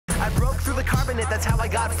through the carbonate, that's how I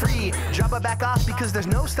got free. Jabba back off because there's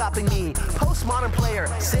no stopping me. Postmodern player,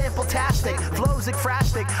 sample-tastic, flows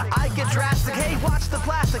ekphrastic. I get drastic, hey, watch the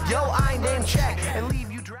plastic. Yo, I name check and leave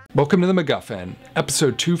you drastic. Welcome to the MacGuffin,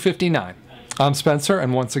 episode 259. I'm Spencer,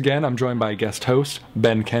 and once again, I'm joined by guest host,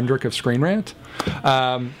 Ben Kendrick of Screen Rant.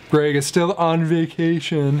 Greg is still on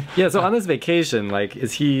vacation. Yeah, so on this vacation, like,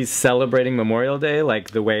 is he celebrating Memorial Day,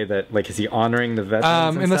 like, the way that, like, is he honoring the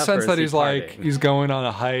veterans and in the stuff, sense that he's like, he's going on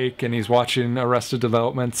a hike and he's watching Arrested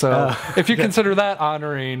Development, so if you consider that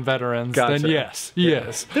honoring veterans, then yes,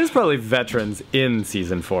 yes. There's probably veterans in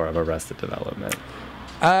season 4 of Arrested Development.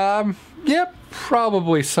 Yep.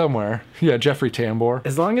 Probably somewhere. Yeah, Jeffrey Tambor.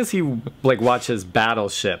 As long as he like watches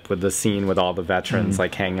Battleship with the scene with all the veterans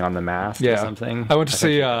like hanging on the mast or something. I went to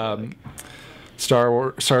see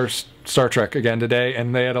Star Trek again today,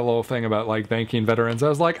 and they had a little thing about like thanking veterans. I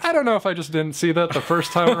was like, I don't know if I just didn't see that the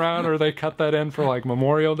first time around, or they cut that in for like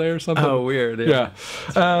Memorial Day or something. Oh, weird. Yeah.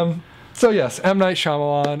 So yes, M. Night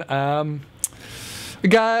Shyamalan. A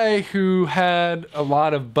guy who had a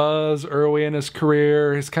lot of buzz early in his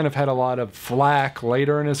career. He's kind of had a lot of flack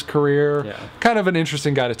later in his career. Yeah. Kind of an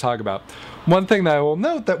interesting guy to talk about. One thing that I will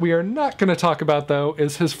note that we are not going to talk about, though,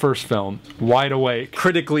 is his first film, Wide Awake.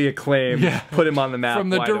 Critically acclaimed. Yeah. Put him on the map. From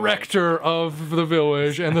the director of The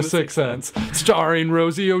Village and The Sixth Sense, starring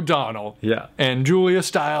Rosie O'Donnell. Yeah. And Julia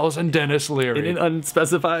Stiles and Dennis Leary. In an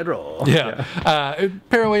unspecified role. Yeah.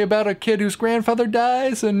 Apparently about a kid whose grandfather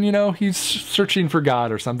dies, and, you know, he's searching for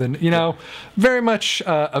God or something. You know, very much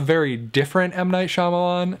a very different M. Night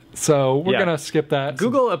Shyamalan. So we're going to skip that.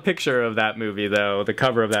 Google a picture of that movie, though, the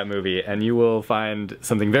cover of that movie, and you will find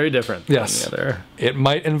something very different than the other. It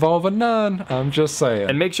might involve a nun, I'm just saying.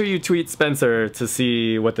 And make sure you tweet Spencer to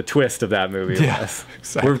see what the twist of that movie was.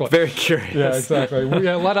 Exactly. We're very curious. Yeah, exactly.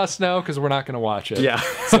 Let us know, because we're not going to watch it. Yeah.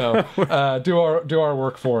 So do our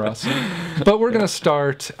work for us. But we're going to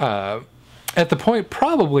start at the point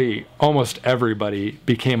probably almost everybody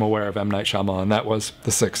became aware of M. Night Shyamalan. That was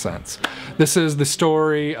The Sixth Sense. This is the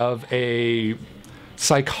story of a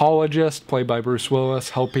psychologist played by Bruce Willis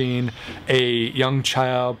helping a young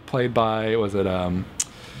child played by, was it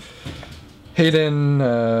Hayden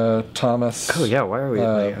Thomas? Oh yeah, why are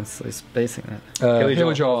we spacing that?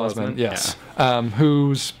 Haley Joel Osment, yes. Yeah.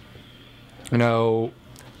 Who's, you know,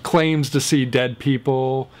 claims to see dead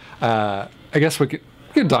people. I guess we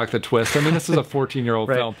can talk the twist. I mean, this is a 14-year-old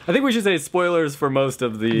film. I think we should say spoilers for most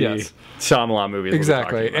of the Shyamalan movies.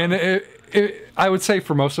 Exactly, and I would say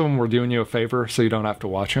for most of them, we're doing you a favor, so you don't have to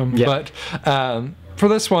watch them. Yeah. But for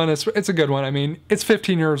this one, it's a good one. I mean, it's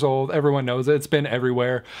 15 years old. Everyone knows it. It's been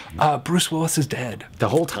everywhere. Bruce Willis is dead. The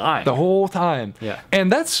whole time. The whole time. Yeah. And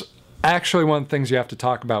that's actually one of the things you have to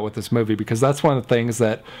talk about with this movie, because that's one of the things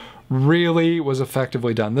that really was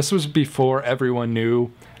effectively done. This was before everyone knew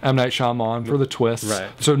M. Night Shyamalan for the twists,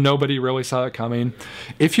 so nobody really saw it coming.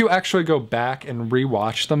 If you actually go back and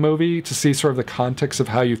rewatch the movie to see sort of the context of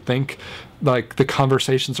how you think like the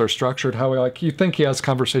conversations are structured, how like you think he has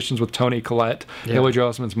conversations with Toni Collette, Haley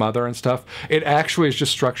Joel Osment's mother and stuff, it actually is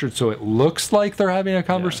just structured so it looks like they're having a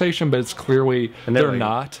conversation, but it's clearly they're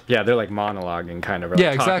not. Yeah, they're like monologuing kind of. Like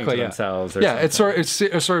exactly. To themselves. Or it's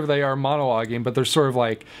sort of they are monologuing, but they're sort of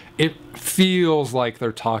like it feels like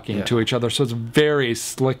they're talking to each other, so it's very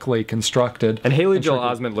slickly constructed. And Haley Joel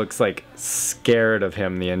Osment looks like scared of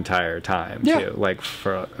him the entire time too, like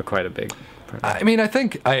for quite a big. I mean,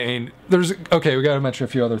 there's we got to mention a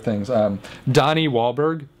few other things. Donnie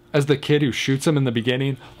Wahlberg as the kid who shoots him in the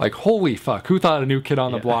beginning, like, holy fuck, who thought a New Kid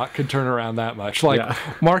on the Block could turn around that much? Like,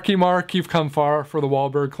 Marky Mark, you've come far for the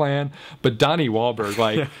Wahlberg clan, but Donnie Wahlberg,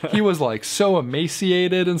 like, he was like so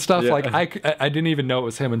emaciated and stuff. Like, I didn't even know it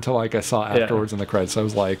was him until like I saw afterwards in the credits. I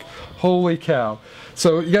was like, holy cow.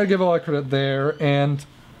 So you got to give a lot of credit there, and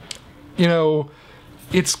you know,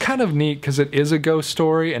 it's kind of neat because it is a ghost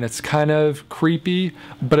story and it's kind of creepy,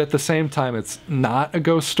 but at the same time it's not a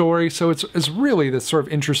ghost story, so it's really this sort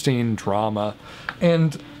of interesting drama.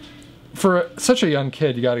 And for such a young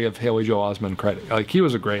kid, you got to give Haley Joel Osment credit. Like, he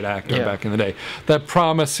was a great actor back in the day. That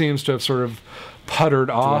promise seems to have sort of puttered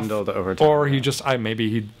off, over time, or he just maybe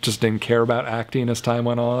he just didn't care about acting as time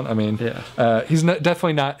went on. I mean, he's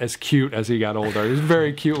definitely not as cute as he got older. He's a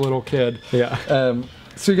very cute little kid.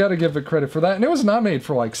 So you got to give it credit for that. And it was nominated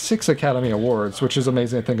for like 6 Academy Awards, which is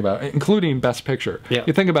amazing to think about, including Best Picture.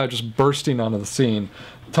 You think about just bursting onto the scene.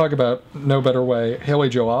 Talk about no better way. Haley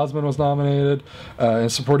Joel Osment was nominated in a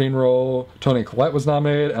supporting role. Toni Collette was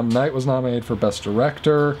nominated. M. Night was nominated for Best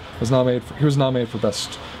Director. He was nominated for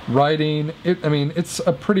Best Writing. I mean, it's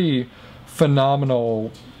a pretty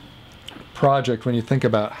phenomenal project when you think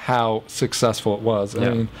about how successful it was. I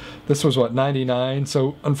mean, this was what, 99?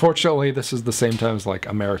 So unfortunately, this is the same time as like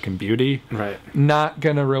American Beauty. Right. Not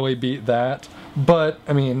gonna really beat that. But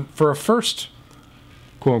I mean, for a first,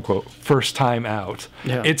 quote unquote, first time out,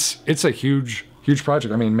 it's a huge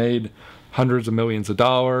project. I mean, made hundreds of millions of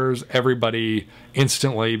dollars. Everybody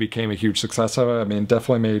instantly became a huge success of it. I mean,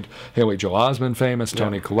 definitely made Haley Joel Osment famous.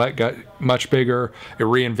 Toni Collette got much bigger. It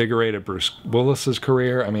reinvigorated Bruce Willis's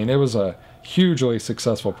career. I mean, it was a hugely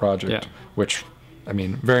successful project, which, I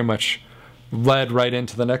mean, very much led right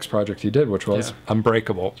into the next project he did, which was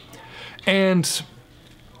Unbreakable. And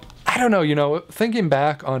I don't know, you know, thinking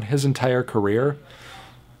back on his entire career,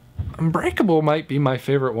 Unbreakable might be my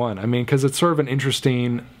favorite one. I mean, because it's sort of an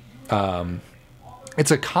interesting...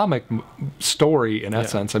 it's a comic story in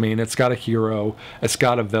essence. I mean, it's got a hero, it's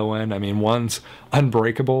got a villain. I mean, one's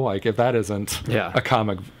unbreakable. Like, if that isn't a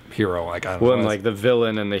comic hero, like, I don't know. Well, and like the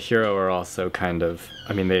villain and the hero are also kind of,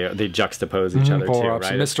 I mean, they juxtapose each other too,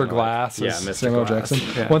 right? Mr. Glass is Mr. Samuel Glass.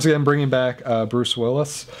 Jackson. Yeah. Once again, bringing back Bruce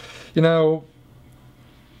Willis. You know,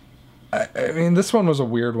 I mean, this one was a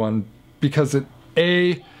weird one because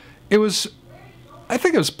it was... I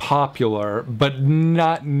think it was popular, but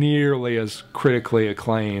not nearly as critically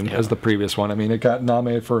acclaimed as the previous one. I mean, it got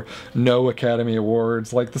nominated for no Academy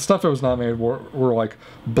Awards. Like, the stuff it was nominated were like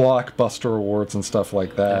blockbuster awards and stuff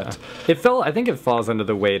like that. Yeah. I think it falls under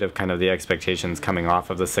the weight of kind of the expectations coming off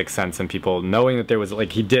of The Sixth Sense and people knowing that there was,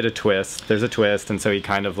 like, he did a twist. There's a twist, and so he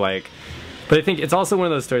kind of, like... But I think it's also one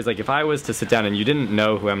of those stories, like, if I was to sit down and you didn't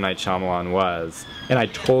know who M. Night Shyamalan was, and I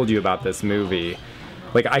told you about this movie...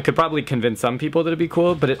 Like, I could probably convince some people that it'd be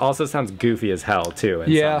cool, but it also sounds goofy as hell, too,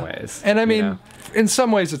 in some ways. And I mean, in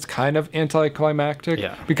some ways, it's kind of anticlimactic.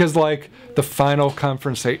 Yeah. Because, like, the final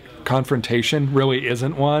confrontation really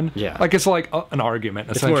isn't one. Yeah. Like, it's like an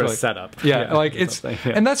argument, essentially. It's more a setup. Yeah, like, it's... Yeah.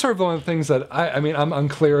 And that's sort of one of the things that, I mean, I'm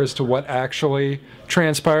unclear as to what actually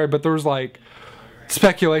transpired, but there was, like,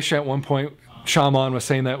 speculation at one point. Shyamalan was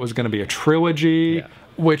saying that it was going to be a trilogy,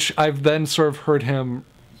 which I've then sort of heard him...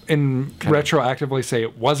 retroactively say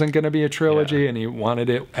it wasn't going to be a trilogy and he wanted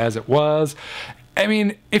it as it was. I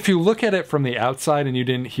mean, if you look at it from the outside and you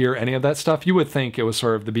didn't hear any of that stuff, you would think it was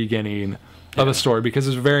sort of the beginning of a story because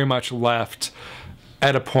it's very much left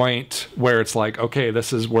at a point where it's like, okay,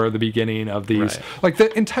 this is where the beginning of these... Like,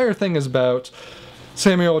 the entire thing is about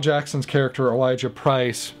Samuel L. Jackson's character, Elijah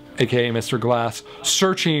Price, a.k.a. Mr. Glass,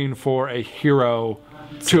 searching for a hero...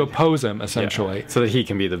 to oppose him, essentially. So that he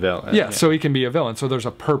can be the villain. Yeah, so he can be a villain. So there's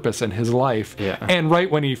a purpose in his life. And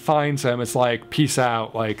right when he finds him, it's like, peace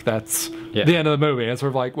out. Like, that's the end of the movie. And it's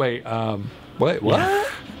sort of like, wait,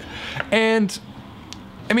 what? And,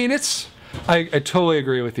 I mean, I totally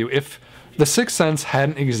agree with you. If The Sixth Sense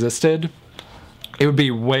hadn't existed, it would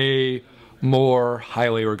be way more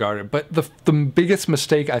highly regarded. But the biggest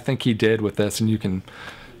mistake I think he did with this, and you can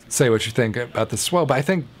say what you think about this as well, but I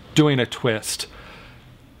think doing a twist...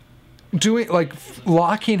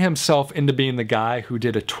 locking himself into being the guy who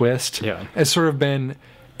did a twist has sort of been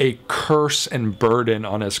a curse and burden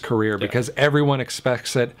on his career because everyone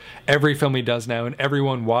expects it every film he does now, and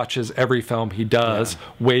everyone watches every film he does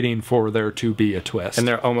waiting for there to be a twist. And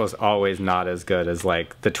they're almost always not as good as,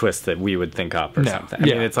 like, the twist that we would think up or something. I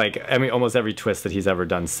mean, it's like, almost every twist that he's ever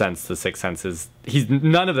done since The Sixth Sense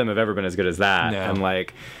none of them have ever been as good as that. And,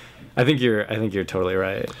 like... I think you're totally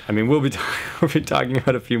right. I mean, we'll be talking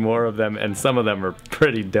about a few more of them, and some of them are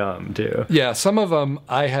pretty dumb too. Yeah, some of them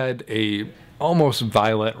I had a almost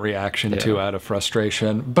violent reaction to out of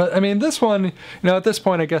frustration. But I mean, this one, you know, at this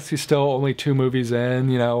point, I guess he's still only 2 movies in.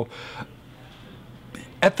 You know,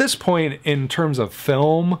 at this point in terms of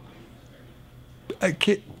film, I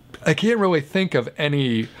can't really think of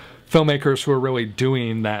any filmmakers who are really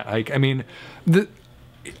doing that. Like, I mean,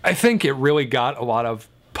 I think it really got a lot of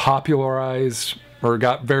popularized or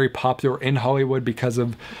got very popular in Hollywood because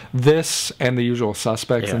of this and The Usual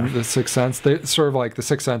Suspects and The Sixth Sense. They sort of like The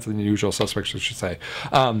Sixth Sense and The Usual Suspects, I should say,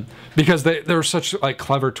 because they were such like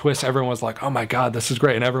clever twists. Everyone was like, "Oh my god, this is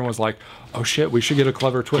great!" And everyone was like, "Oh shit, we should get a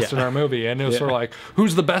clever twist in our movie." And it was sort of like,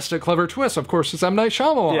 "Who's the best at clever twists?" Of course, it's M. Night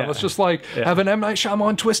Shyamalan. Let's just like have an M. Night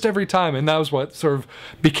Shyamalan twist every time, and that was what sort of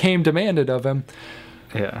became demanded of him.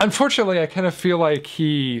 Unfortunately, I kind of feel like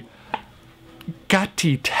he got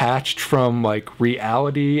detached from like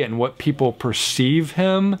reality and what people perceive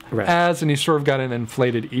him as, and he sort of got an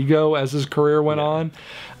inflated ego as his career went on,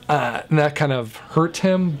 and that kind of hurt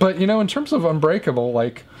him. But you know, in terms of Unbreakable,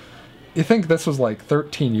 like, you think this was like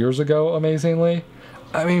 13 years ago, amazingly.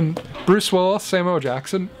 I mean, Bruce Willis, Samuel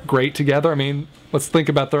Jackson, great together. I mean, let's think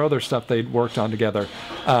about their other stuff they'd worked on together.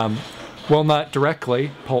 Well, not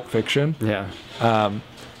directly, Pulp Fiction.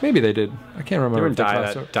 maybe they did. I can't remember. They were if they Die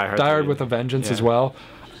crossed Hard- over. Die Hard Die Hard 3. with a Vengeance Yeah. as well.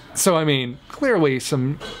 So I mean, clearly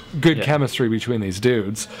some good chemistry between these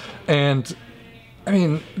dudes, and I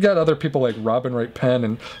mean, you got other people like Robin Wright Penn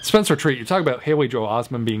and Spencer Treat. You talk about Haley Joel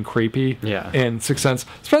Osment being creepy in Sixth Sense.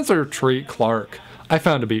 Spencer Treat Clark, I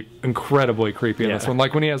found to be incredibly creepy in this one.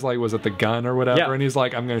 Like when he has like, was it the gun or whatever, and he's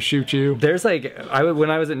like, "I'm gonna shoot you." There's like,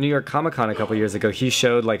 when I was at New York Comic Con a couple years ago, he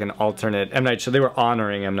showed like an alternate M Night. They were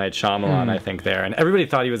honoring M Night Shyamalan, I think there, and everybody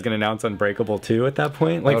thought he was gonna announce Unbreakable 2 at that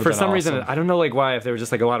point. Like for some reason, I don't know like why. If there was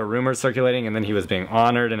just like a lot of rumors circulating, and then he was being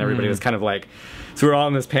honored, and everybody was kind of like. So we were all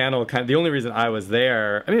on this panel. Kind of, the only reason I was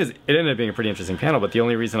there, I mean, it ended up being a pretty interesting panel, but the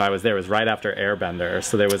only reason I was there was right after Airbender.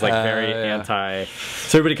 So there was like very anti.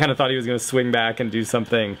 So everybody kind of thought he was going to swing back and do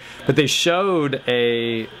something, but they showed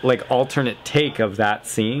a like alternate take of that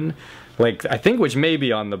scene, like I think which may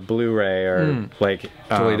be on the Blu-ray or like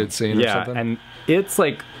deleted scene or something. And it's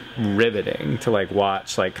like riveting to like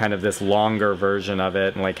watch like kind of this longer version of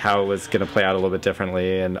it and like how it was going to play out a little bit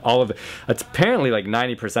differently, and all of it's apparently like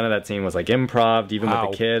 90% of that scene was like improv, even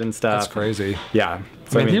with the kid and stuff. That's crazy. Yeah.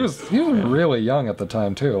 So, I mean, he was really young at the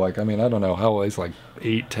time too. Like, I mean, I don't know how old he's, like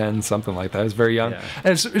 8, 10, something like that. He was very young, and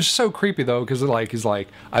it's so creepy though, because like he's like,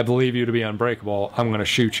 "I believe you to be unbreakable. I'm gonna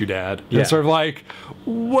shoot you, Dad." And it's sort of like,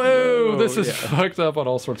 whoa, this is fucked up on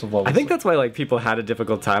all sorts of levels. I think that's why like people had a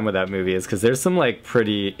difficult time with that movie, is because there's some like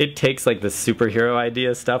pretty. It takes like the superhero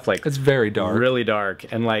idea stuff, like it's very dark, really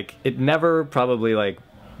dark, and like it never probably like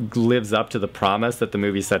lives up to the promise that the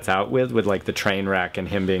movie sets out with like the train wreck and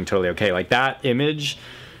him being totally okay. Like that image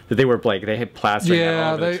that they were like they had plastering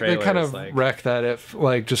all over the trailers, they kind of like, wrecked that, if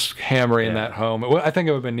like just hammering that home. I think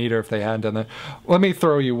it would have been neater if they hadn't done that. Let me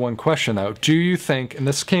throw you one question out. Do you think, and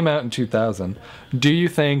this came out in 2000, do you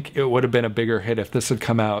think it would have been a bigger hit if this had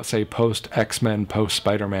come out, say, post X-Men, post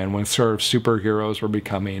Spider-Man, when sort of superheroes were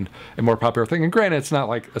becoming a more popular thing? And granted, it's not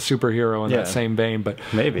like a superhero in that same vein, but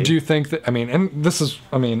maybe. Do you think that, I mean, and this is,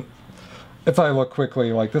 I mean, if I look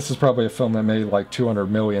quickly, like this is probably a film that made like 200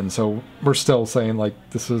 million, so we're still saying like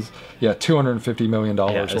this is $250 million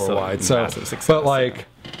worldwide. So, success, but like,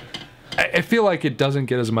 I feel like it doesn't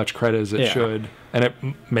get as much credit as it should, and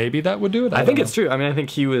maybe that would do it. I think it's true. I mean, I think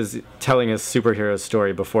he was telling a superhero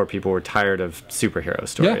story before people were tired of superhero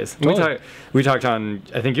stories. Yeah, totally. We talked on,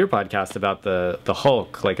 I think, your podcast about the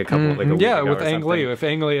Hulk, like a couple, like a week ago with or Ang Lee. something. If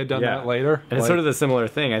Ang Lee had done that later, and it's sort of the similar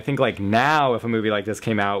thing. I think like now, if a movie like this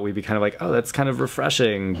came out, we'd be kind of like, oh, that's kind of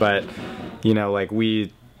refreshing. But you know, like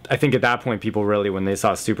I think at that point, people really, when they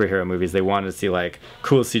saw superhero movies, they wanted to see like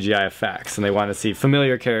cool CGI effects, and they wanted to see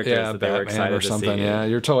familiar characters that they were excited or something. to see. Yeah,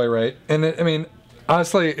 you're totally right. And I mean,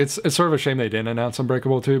 honestly, it's sort of a shame they didn't announce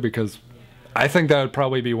Unbreakable 2, because I think that would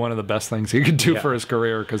probably be one of the best things he could do for his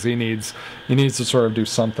career, because he needs to sort of do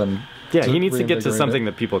something. Yeah, he needs to get to something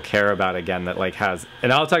that people care about again, that like has,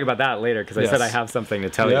 and I'll talk about that later, because I said I have something to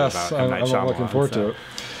tell you about. I'm looking forward to it.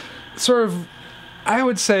 Sort of, I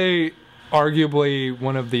would say, arguably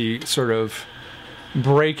one of the sort of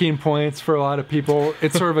breaking points for a lot of people.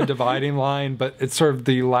 It's sort of a dividing line, but it's sort of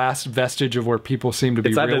the last vestige of where people seem to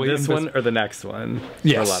be really... It's either this one or the next one for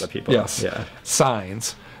a lot of people. Yes. Yeah.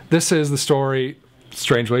 Signs. This is the story,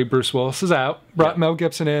 strangely, Bruce Willis is out, brought Mel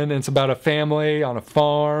Gibson in, and it's about a family on a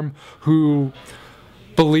farm who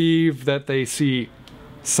believe that they see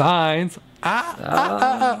signs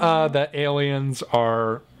that aliens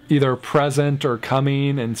are either present or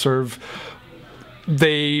coming, and sort of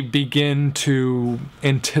they begin to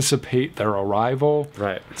anticipate their arrival.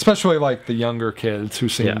 Right. Especially like the younger kids who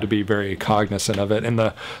seem to be very cognizant of it. And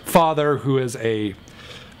the father, who is I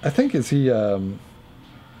think I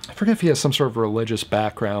forget if he has some sort of religious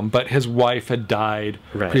background, but his wife had died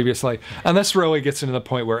previously. And this really gets into the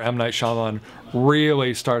point where M. Night Shyamalan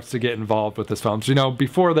really starts to get involved with his films. You know,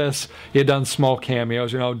 before this, he had done small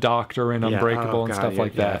cameos, you know, Doctor and Unbreakable and stuff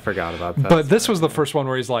like that. I forgot about that. But this was the first one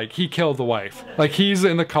where he's like, he killed the wife. Like, he's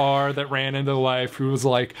in the car that ran into the wife, who was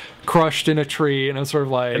like crushed in a tree, and it's sort of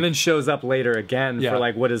like... And then shows up later again for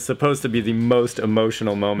like what is supposed to be the most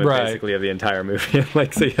emotional moment basically of the entire movie.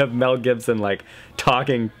 Like, so you have Mel Gibson like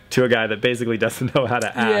talking to a guy that basically doesn't know how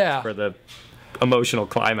to act for the emotional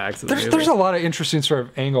climax of the movie. There's a lot of interesting sort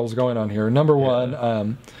of angles going on here. Number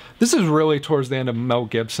one, this is really towards the end of Mel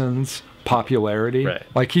Gibson's popularity.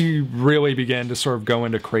 Like, he really began to sort of go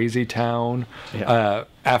into crazy town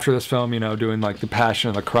after this film, you know, doing like The Passion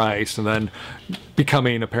of the Christ, and then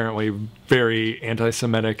becoming apparently very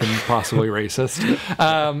anti-Semitic and possibly racist,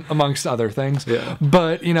 amongst other things.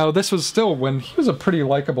 But, you know, this was still when he was a pretty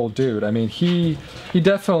likable dude. I mean, he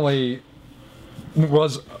definitely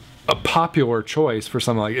was a popular choice for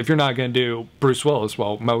something like, if you're not going to do Bruce Willis,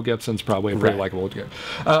 well, Mel Gibson's probably a pretty likable guy.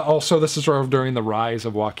 Also, this is sort of during the rise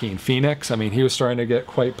of Joaquin Phoenix. I mean, he was starting to get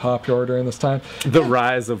quite popular during this time. The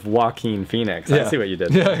rise of Joaquin Phoenix. I see what you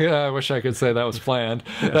did. Yeah, I wish I could say that was planned.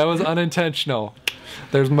 That was unintentional.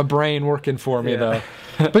 There's my brain working for me, though.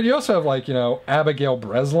 But you also have, like, you know, Abigail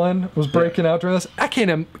Breslin was breaking out during this.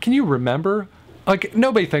 Can you remember? Like,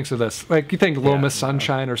 nobody thinks of this. Like, you think Little Miss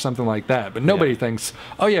Sunshine or something like that, but nobody thinks,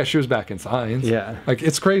 oh yeah, she was back in Signs. Yeah. Like,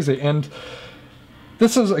 it's crazy. And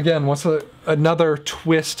this is, again, another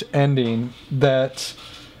twist ending that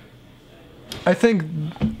I think,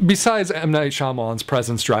 besides M. Night Shyamalan's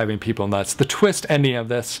presence driving people nuts, the twist ending of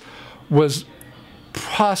this was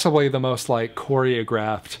possibly the most, like,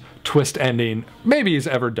 choreographed twist ending maybe he's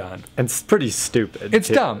ever done. And it's pretty stupid. It's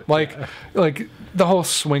dumb. Like the whole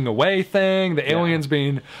swing away thing, the aliens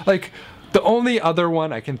being, like, the only other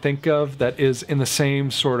one I can think of that is in the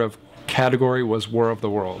same sort of category was War of the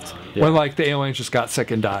Worlds, when, like, the aliens just got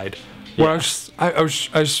sick and died. Where I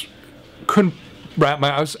just couldn't wrap my.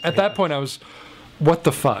 At that point I was, what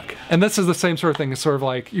the fuck? And this is the same sort of thing. It's sort of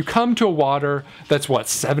like, you come to a water that's, what,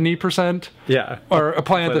 70%? Yeah. Or a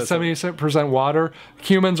planet that's 70% water.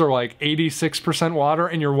 Humans are like 86% water,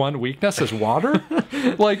 and your one weakness is water?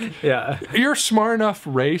 Like, you're a smart enough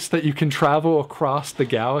race that you can travel across the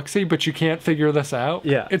galaxy, but you can't figure this out?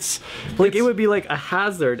 Yeah. It's it would be like a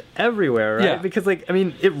hazard everywhere, right? Yeah. Because, like, I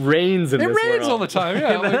mean, it rains in this world. It rains all the time,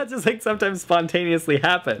 yeah. And that just, like, sometimes spontaneously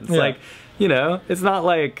happens. Yeah. Like, you know, it's not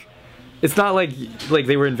like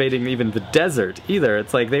they were invading even the desert either.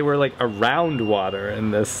 It's like they were, like, around water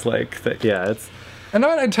in this, like, it's. I'm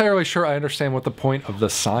not entirely sure I understand what the point of the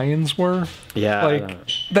signs were. Yeah.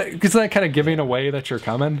 Like, isn't that kind of giving away that you're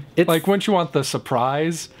coming? Like, wouldn't you want the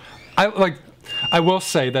surprise? I will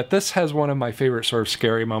say that this has one of my favorite sort of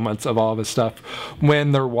scary moments of all of this stuff,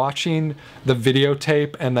 when they're watching the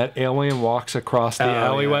videotape and that alien walks across the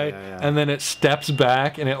alleyway and then it steps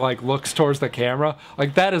back and it, like, looks towards the camera.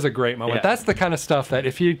 Like, that is a great moment. That's the kind of stuff that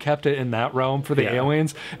if he had kept it in that realm for the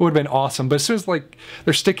aliens, it would have been awesome. But as soon as, like,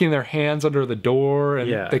 they're sticking their hands under the door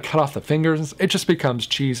and they cut off the fingers, it just becomes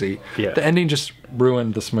cheesy. The ending just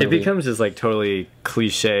ruined this movie. It becomes just, like, totally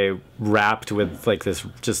cliche, wrapped with, like, this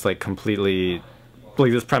just, like, completely,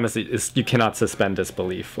 like, this premise is you cannot suspend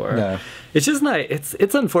disbelief for. No. It's just not.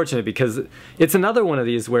 It's unfortunate because it's another one of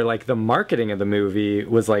these where, like, the marketing of the movie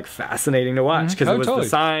was, like, fascinating to watch because it was the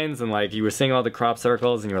signs and, like, you were seeing all the crop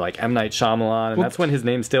circles and you were like, M. Night Shyamalan, and that's when his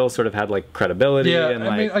name still sort of had, like, credibility. Yeah, and,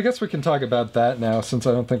 I mean, I guess we can talk about that now, since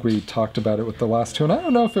I don't think we talked about it with the last two, and I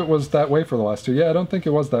don't know if it was that way for the last two. Yeah, I don't think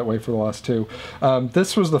it was that way for the last two.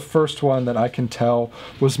 This was the first one that I can tell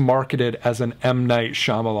was marketed as an M. Night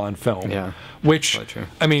Shyamalan film. Yeah. Which,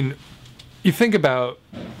 I mean, you think about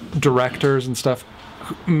directors and stuff,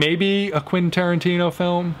 maybe a Quentin Tarantino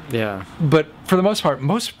film. Yeah. But for the most part,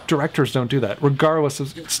 most directors don't do that, regardless of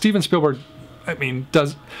Steven Spielberg. I mean,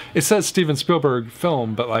 it says Steven Spielberg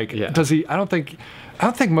film, but, like, does he? I don't think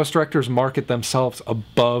most directors market themselves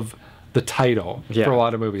above the title for a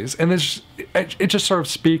lot of movies, and it just sort of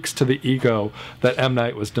speaks to the ego that M.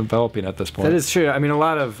 Night was developing at this point. That is true. I mean, a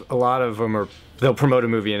lot of them are. They'll promote a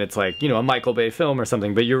movie and it's like, you know, a Michael Bay film or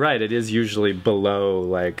something, but you're right, it is usually below,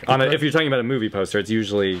 like, if you're talking about a movie poster, it's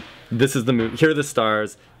usually, this is the movie, here are the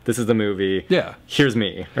stars, this is the movie, here's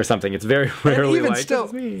me, or something. It's very rarely even like, still,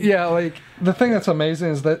 this is me. Yeah, like, the thing that's amazing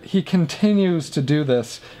is that he continues to do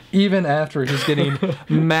this even after he's getting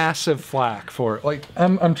massive flack for it. Like, I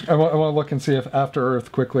want to look and see if After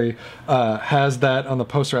Earth quickly has that on the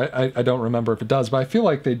poster. I don't remember if it does, but I feel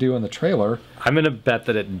like they do in the trailer. I'm going to bet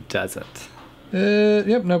that it doesn't.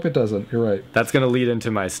 Yep, nope, it doesn't. You're right. That's going to lead into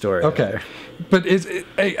my story. Okay. But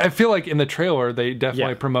I feel like in the trailer, they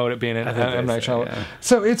definitely promote it being an M. Night Shyamalan.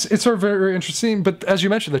 So it's sort of very, very interesting. But as you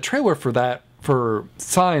mentioned, the trailer for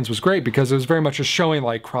Signs was great because it was very much just showing,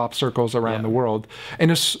 like, crop circles around the world.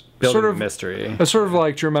 And it's building sort of a mystery. It's sort of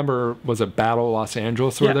like, do you remember, was it Battle of Los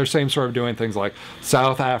Angeles, where they're sort of doing things like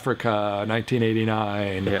South Africa,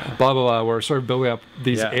 1989, blah, blah, blah, where sort of building up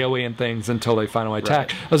these alien things until they finally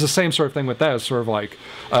attack. It was the same sort of thing with that. It was sort of like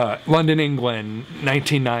London, England,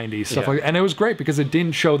 1990, stuff like that. And it was great because it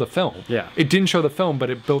didn't show the film. Yeah. It didn't show the film,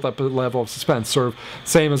 but it built up a level of suspense, sort of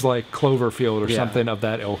same as, like, Cloverfield or something of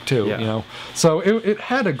that ilk too, you know? So it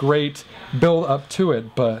had a great build up to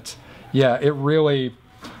it, but yeah, it really,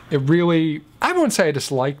 I wouldn't say I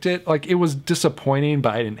disliked it. Like, it was disappointing,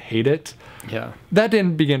 but I didn't hate it. Yeah. That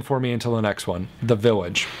didn't begin for me until the next one, The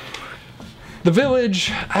Village. The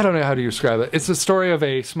Village, I don't know how to describe it. It's the story of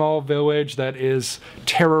a small village that is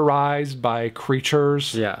terrorized by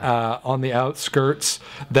creatures on the outskirts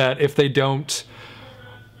that if they don't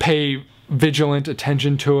pay vigilant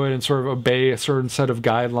attention to it and sort of obey a certain set of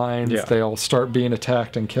guidelines, they all start being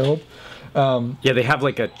attacked and killed. Yeah, they have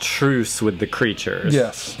like a truce with the creatures.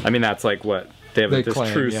 Yes. I mean, that's like what they have, like, this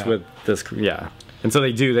claim, truce with this. Yeah. And so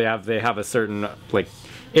they have a certain like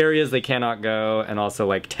areas they cannot go, and also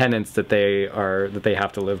like tenants that they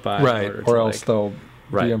have to live by. Right. Or else they'll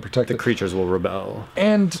be unprotected. The creatures will rebel.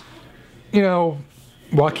 And, you know,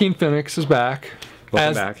 Joaquin Phoenix is back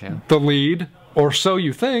as the lead, or so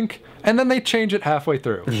you think, and then they change it halfway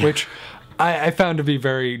through, which I found to be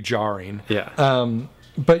very jarring. Yeah.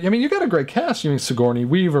 But I mean, you got a great cast. You mean Sigourney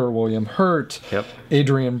Weaver, William Hurt,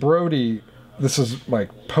 Adrian Brody. This is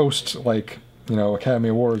like post, like, you know, Academy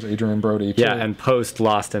Awards, Adrian Brody. Yeah, and post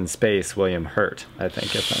Lost in Space, William Hurt, I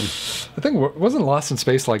think. I think wasn't Lost in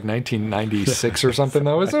Space like 1996 or something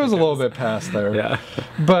though. It was a little bit past there. Yeah.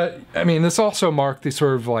 But I mean, this also marked the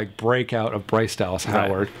sort of like breakout of Bryce Dallas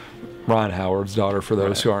Howard, Ron Howard's daughter, for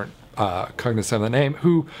those who aren't cognizant of the name,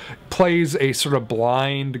 who plays a sort of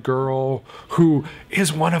blind girl who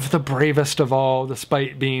is one of the bravest of all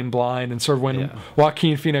despite being blind, and sort of when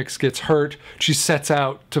Joaquin Phoenix gets hurt, she sets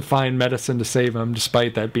out to find medicine to save him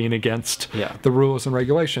despite that being against the rules and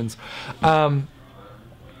regulations.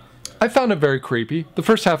 I found it very creepy. The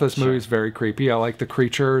first half of this movie is very creepy. I like the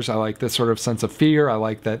creatures. I like this sort of sense of fear. I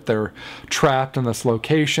like that they're trapped in this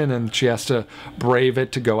location and she has to brave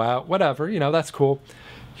it to go out. Whatever, you know, that's cool.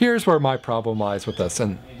 Here's where my problem lies with this,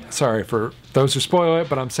 and sorry for those who spoil it,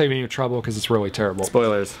 but I'm saving you trouble because it's really terrible.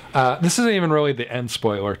 Spoilers. This isn't even really the end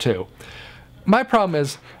spoiler, too. My problem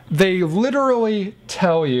is they literally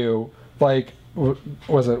tell you, like,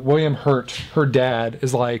 was it William Hurt, her dad,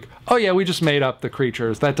 is like, oh yeah, we just made up the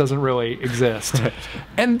creatures. That doesn't really exist.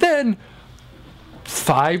 And then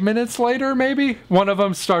 5 minutes later, maybe, one of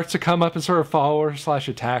them starts to come up and sort of follow her /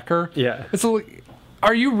 attack her. Yeah. It's like,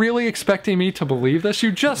 are you really expecting me to believe this?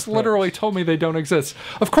 You just literally told me they don't exist.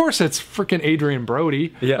 Of course it's freaking Adrian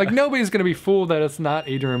Brody. Yeah. Like, nobody's going to be fooled that it's not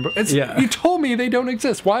Adrian Brody. You told me they don't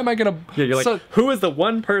exist. Why am I going to... Yeah, you're like, who is the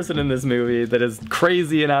one person in this movie that is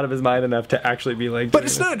crazy and out of his mind enough to actually be like... But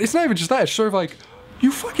it's not even just that. It's sort of like,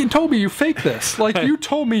 you fucking told me you faked this. Like, you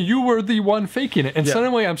told me you were the one faking it. And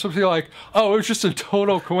suddenly I'm supposed to be like, oh, it was just a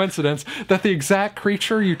total coincidence that the exact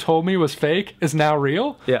creature you told me was fake is now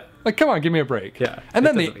real? Yeah. Like, come on, give me a break. Yeah. And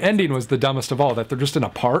then the ending was the dumbest of all, that they're just in a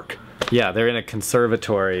park. Yeah, they're in a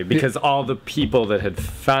conservatory because all the people that had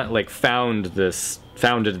founded this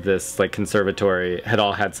like conservatory had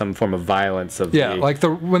all had some form of violence of like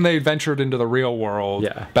when they ventured into the real world,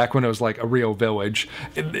 back when it was like a real village,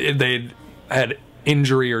 they had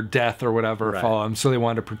injury or death or whatever follow them, so they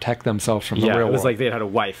wanted to protect themselves from the real world. It was like they had a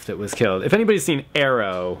wife that was killed. If anybody's seen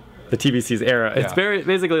Arrow, the TV series Arrow, it's very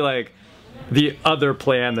basically like the other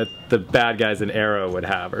plan that the bad guys in Arrow would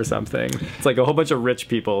have or something. It's like a whole bunch of rich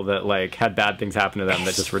people that like had bad things happen to them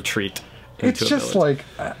that just retreat. It's just like,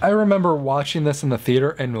 I remember watching this in the theater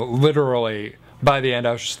and literally by the end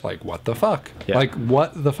I was just like, what the fuck? Like,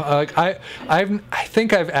 what the fuck? Like, I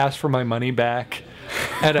think I've asked for my money back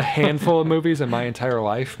at a handful of movies in my entire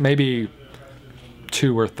life, maybe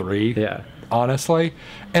 2 or 3. Honestly,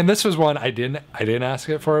 and this was one I didn't ask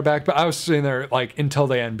it for it back, but I was sitting there like until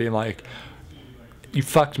the end being like, you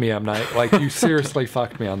fucked me, M. Night. Like, you seriously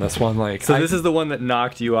fucked me on this one. Like, so this is the one that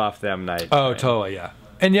knocked you off the M. Night. Oh, totally, yeah.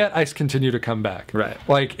 And yet I continue to come back. Right.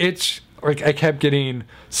 Like, it's like I kept getting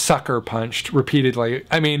sucker punched repeatedly.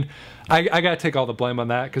 I mean, I gotta take all the blame on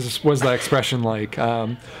that, because this was the expression like,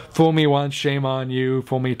 fool me once, shame on you,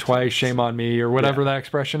 fool me twice, shame on me, or whatever that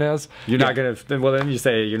expression is. You're not gonna, well then you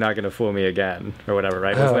say you're not gonna fool me again, or whatever,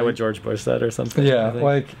 right? Wasn't that what George Bush said or something? Yeah,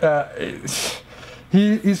 like,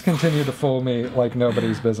 he's continued to fool me like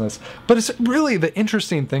nobody's business. But it's really, the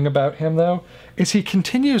interesting thing about him though, is he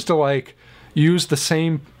continues to like use the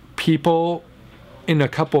same people in a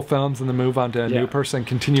couple films and then move on to a new person,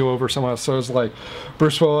 continue over someone else. So it's like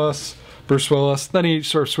Bruce Willis. Then he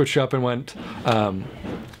sort of switched up and went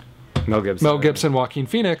Mel Gibson, Joaquin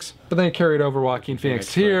Phoenix. But then he carried over Joaquin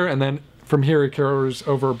Phoenix here, and then from here he carries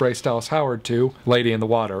over Bryce Dallas Howard to Lady in the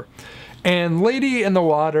Water. And Lady in the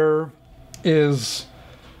Water is,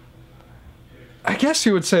 I guess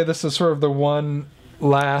you would say this is sort of the one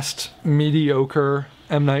last mediocre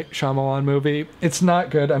M. Night Shyamalan movie. It's not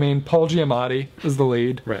good. I mean, Paul Giamatti is the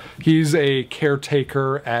lead. Right. He's a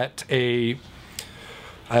caretaker at a,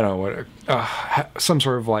 I don't know what, some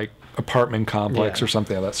sort of like apartment complex or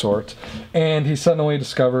something of that sort. And he suddenly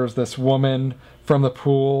discovers this woman from the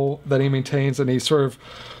pool that he maintains, and he sort of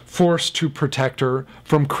forced to protect her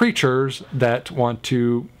from creatures that want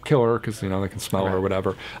to kill her because, you know, they can smell her or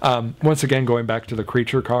whatever. Once again, going back to the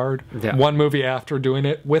creature card, one movie after doing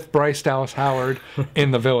it with Bryce Dallas Howard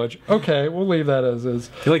in The Village. Okay, we'll leave that as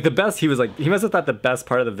is. Like the best, he must have thought the best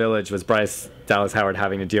part of The Village was Bryce Dallas Howard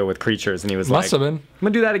having to deal with creatures, and he was must have been. I'm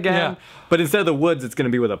gonna do that again. But instead of the woods, it's gonna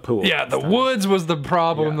be with a pool. Yeah, the woods was the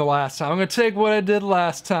problem the last time. I'm gonna take what I did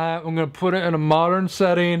last time. I'm gonna put it in a modern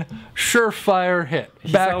setting. Surefire hit.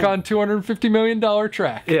 Back on $250 million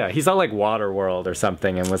track. Yeah, he saw like Waterworld or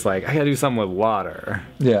something and was like, I gotta do something with water.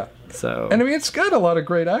 Yeah. So, and I mean, it's got a lot of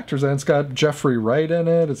great actors, and it's got Jeffrey Wright in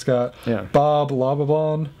it. It's got Bob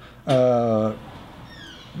Lababon. The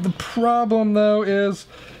problem, though, is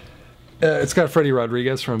it's got Freddie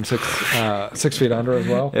Rodriguez from Six Feet Under as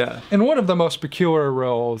well. Yeah. In one of the most peculiar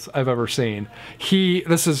roles I've ever seen.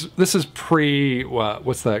 This is pre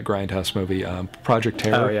what's that Grindhouse movie? Project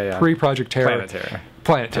Terror. Oh yeah. Pre-Project Terror.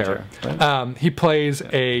 Planet Terror. Right? He plays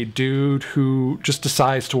a dude who just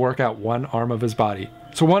decides to work out one arm of his body.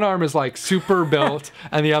 So one arm is like super built,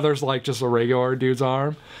 and the other's like just a regular dude's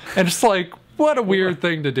arm. And it's like, what a weird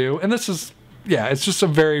thing to do. And this is, it's just a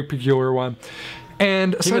very peculiar one.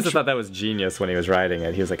 And he must have thought that was genius when he was writing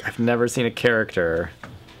it. He was like, I've never seen a character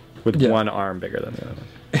with one arm bigger than the other.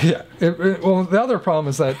 Yeah. Well, the other problem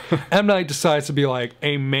is that M. Night decides to be like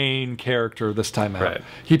a main character this time out. Right.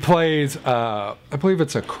 He plays, I believe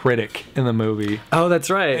it's a critic in the movie. Oh,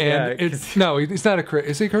 that's right. And he's not a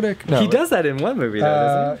critic. Is he a critic? No. He does that in one movie,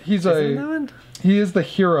 though, doesn't he? He is the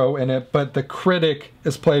hero in it, but the critic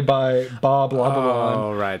is played by Bob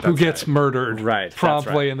Lababon, who gets murdered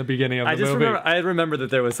promptly in the beginning of the movie. I remember that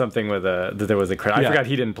there was something with that there was a critic. I forgot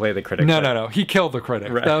he didn't play the critic. No. He killed the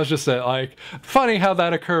critic. That was just it. Like, funny how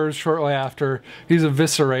that occurs shortly after he's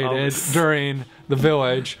eviscerated during The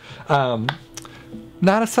Village.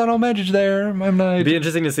 Not a subtle message there. It'd be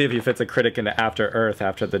interesting to see if he fits a critic into After Earth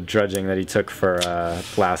after the drudging that he took for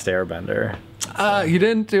Last Airbender. He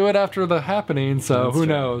didn't do it after the happening, so who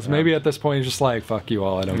knows? Maybe at this point he's just like, fuck you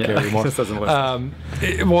all, I don't care anymore. This doesn't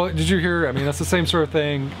well, did you hear? I mean, that's the same sort of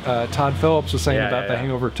thing Todd Phillips was saying about The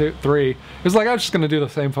Hangover 3. He was like, I'm just going to do the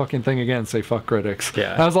same fucking thing again, say fuck critics.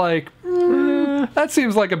 Yeah. And I was like, that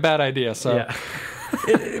seems like a bad idea, so...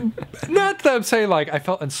 Not that I'm saying like I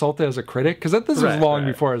felt insulted as a critic, because this was long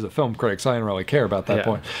before I was a film critic, so I didn't really care about that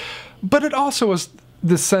point. But it also was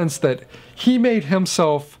the sense that he made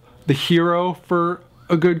himself the hero for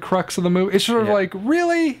a good crux of the movie. It's sort of like,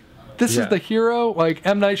 really? This is the hero? Like,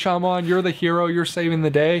 M. Night Shyamalan, you're the hero, you're saving the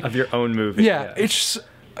day? Of your own movie. It's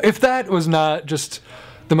if that was not just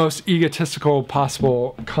the most egotistical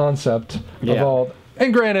possible concept of all...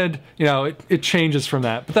 And granted, you know, it changes from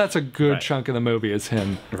that, but that's a good chunk of the movie is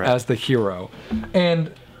him as the hero.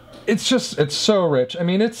 And it's so rich. I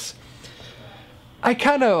mean, I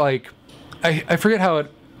kind of like, I forget how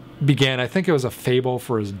it began. I think it was a fable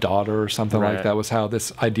for his daughter or something like that was how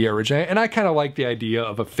this idea originated. And I kind of like the idea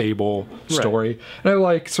of a fable story. And I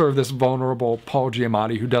like sort of this vulnerable Paul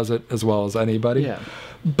Giamatti who does it as well as anybody. Yeah.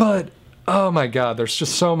 But... oh my God, there's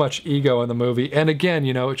just so much ego in the movie. And again,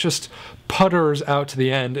 you know, it just putters out to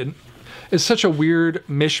the end. And it's such a weird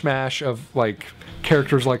mishmash of like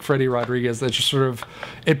characters like Freddie Rodriguez that just sort of,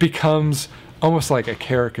 it becomes almost like a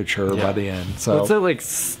caricature by the end. So it's like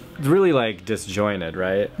really like disjointed,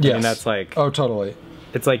 right? Yes. And that's like, oh, totally.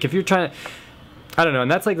 It's like if you're trying to, I don't know,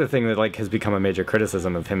 and that's like the thing that like has become a major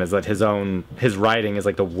criticism of him is that his writing is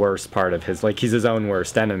like the worst part of his, like he's his own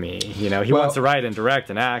worst enemy. You know, he wants to write and direct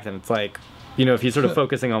and act, and it's like, you know, if he's sort of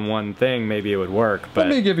focusing on one thing, maybe it would work. But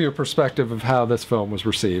let me give you a perspective of how this film was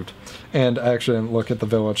received, and actually look at The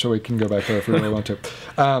Village, so we can go back there if we really want to.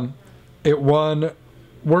 It won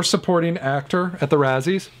Worst Supporting Actor at the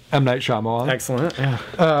Razzies, M. Night Shyamalan. Excellent.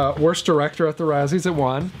 Yeah. Worst Director at the Razzies, it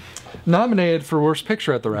won. Nominated for Worst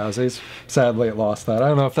Picture at the Razzies. Sadly, it lost that. I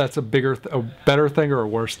don't know if that's a better thing or a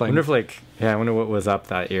worse thing. I wonder what was up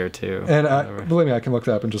that year too. And believe me, I can look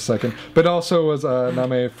that up in just a second. But also was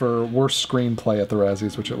nominated for Worst Screenplay at the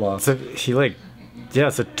Razzies, which it lost. So he so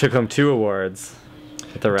it took him 2 awards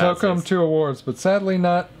at the Razzies. Took him 2 awards, but sadly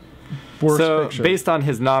not Worst Picture. So based on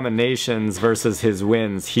his nominations versus his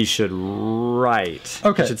wins, he should write.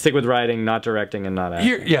 Okay. He should stick with writing, not directing, and not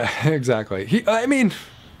acting. Yeah, exactly. I mean...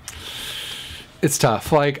 it's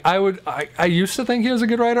tough. Like I used to think he was a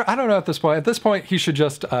good writer. I don't know at this point. At this point, he should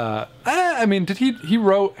just. I I mean, he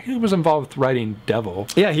was involved with writing Devil.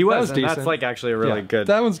 Yeah, he was. That was and that's like actually a really good.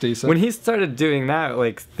 That one's decent. When he started doing that,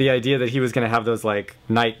 like the idea that he was going to have those like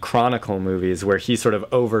Night Chronicle movies where he sort of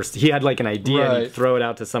he had like an idea and he'd throw it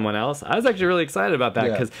out to someone else. I was actually really excited about that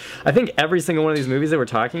because I think every single one of these movies that we're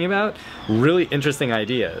talking about, really interesting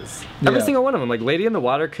ideas. Every single one of them, like Lady in the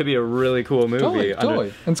Water could be a really cool movie.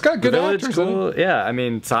 Totally. And it's got good actors. Cool. Yeah, I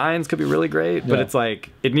mean, Signs could be really great, but it's like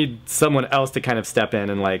it needs someone else to kind of step in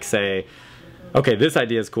and like say, okay, this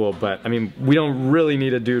idea is cool, but I mean, we don't really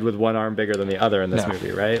need a dude with one arm bigger than the other in this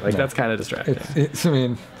movie, right? Like that's kind of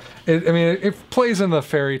distracting. It plays in the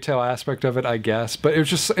fairy tale aspect of it, I guess, but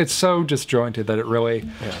it's so disjointed that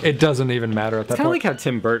it doesn't even matter at that point. It's kind of like how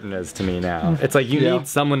Tim Burton is to me now. It's like you need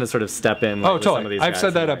someone to sort of step in. Like, totally. Some of these I've guys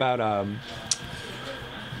said that about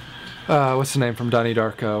what's the name from Donnie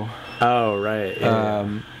Darko? Oh, right.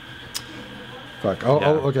 Yeah.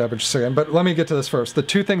 I'll look it up in just a second. But let me get to this first. The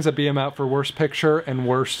two things that beat him out for worst picture and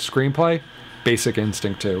worst screenplay, Basic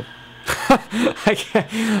Instinct 2.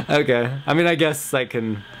 Okay. I mean, I guess I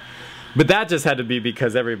can... But that just had to be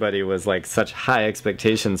because everybody was like such high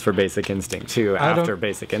expectations for Basic Instinct 2 after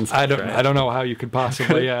Basic Instinct. I don't know how you could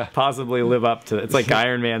possibly possibly live up to it. It's like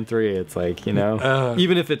Iron Man 3. It's like, you know,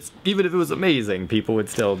 even if it was amazing, people would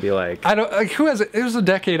still be like, I don't like it was a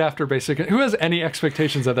decade after Basic. Who has any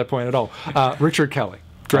expectations at that point at all? Richard Kelly.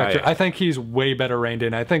 Director. I think he's way better reined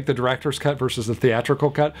in. I think the director's cut versus the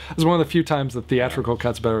theatrical cut is one of the few times the theatrical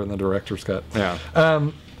cut's better than the director's cut.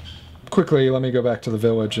 Yeah. Quickly, let me go back to The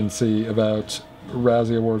Village and see about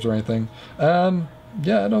Razzie Awards or anything. I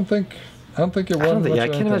don't think it won. I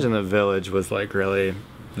can't imagine The Village was like really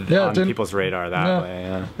on people's radar that way.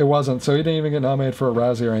 Yeah. It wasn't. So he didn't even get nominated for a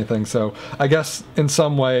Razzie or anything. So I guess in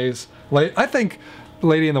some ways, I think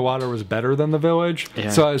Lady in the Water was better than The Village. Yeah.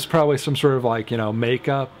 So it was probably some sort of like,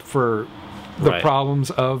 makeup for the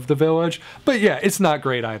problems of The Village. But yeah, it's not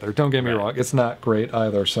great either. Don't get me wrong. It's not great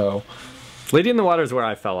either. So Lady in the Water is where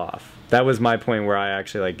I fell off. That was my point where I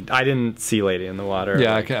actually I didn't see Lady in the Water.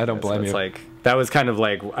 Yeah, I don't blame you. Like that was kind of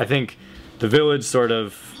like I think The Village sort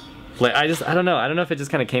of like I don't know if it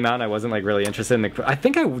just kind of came out and I wasn't like really interested in I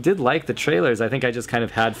think I did like the trailers. I think I just kind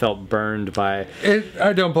of felt burned by it.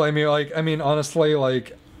 I don't blame you. Like I mean honestly,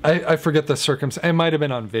 like I forget the circumstance. It might have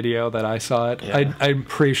been on video that I saw it. Yeah. I'm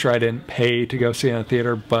pretty sure I didn't pay to go see it in a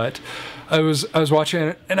theater, but I was watching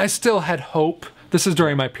it and I still had hope. This is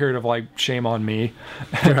during my period of like shame on me,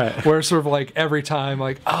 where sort of like every time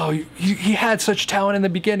like, oh, he had such talent in the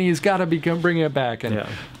beginning, he's got to be bringing it back, and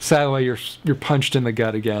sadly you're punched in the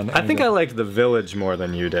gut again. I think I liked The Village more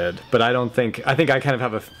than you did, but I think I kind of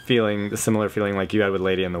have a similar feeling like you had with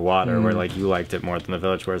Lady in the Water, where like you liked it more than The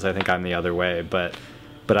Village, whereas I think I'm the other way. But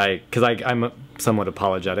I'm somewhat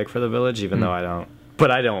apologetic for The Village, even though I don't. But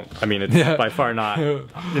I don't. I mean, it's by far not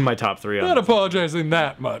in my top 3. Not apologizing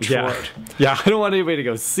that much for it. Yeah, I don't want anybody to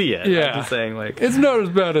go see it. Yeah. I'm just saying, like... It's not as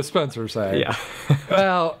bad as Spencer saying. Yeah.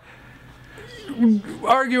 Well,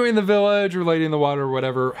 arguing The Village or Lady in the Water or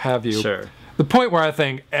whatever have you. Sure. The point where I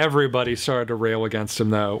think everybody started to rail against him,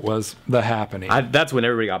 though, was The Happening. That's when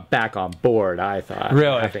everybody got back on board, I thought.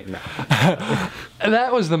 Really? I think no.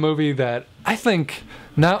 That was the movie that I think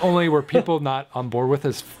not only were people not on board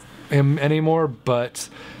with him anymore, but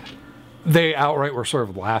they outright were sort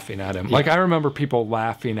of laughing at him. Like I remember people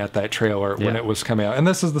laughing at that trailer when it was coming out. And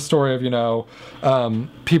this is the story of,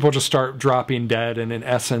 people just start dropping dead, and in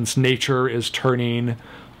essence, nature is turning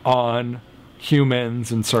on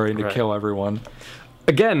humans and starting to kill everyone.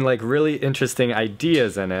 Again, like really interesting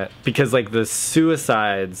ideas in it, because like the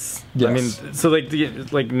suicides. Yes. I mean, so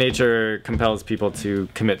like nature compels people to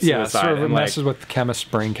commit suicide. Yeah, sort of messes with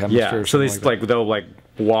brain chemistry. Yeah, so they'll like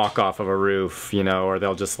walk off of a roof, or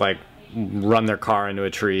they'll just like run their car into a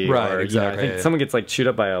tree. Right, or, exactly. I think someone gets like chewed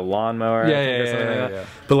up by a lawnmower. Yeah.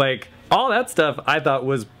 But like all that stuff, I thought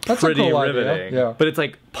was pretty cool riveting. Yeah. But it's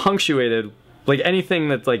like punctuated. Like anything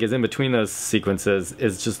that's like is in between those sequences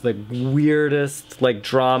is just like weirdest like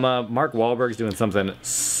drama. Mark Wahlberg's doing something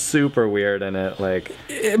super weird in it. Like,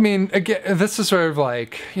 I mean, again, this is sort of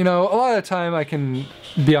like a lot of the time I can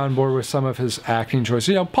be on board with some of his acting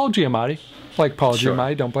choices. Paul Giamatti,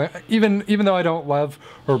 Giamatti. Don't blame. Even though I don't love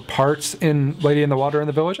her parts in Lady in the Water and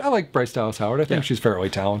The Village, I like Bryce Dallas Howard. I think she's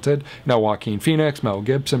fairly talented. Joaquin Phoenix, Mel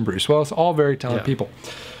Gibson, Bruce Willis, all very talented people.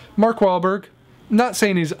 Mark Wahlberg. Not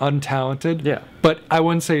saying he's untalented, but I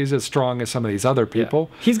wouldn't say he's as strong as some of these other people.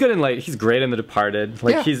 Yeah. He's good in he's great in The Departed.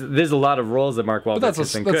 There's a lot of roles that Mark Wahlberg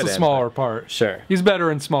has been good in. That's a smaller part. Sure. He's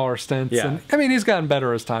better in smaller stints. Yeah. And, I mean, he's gotten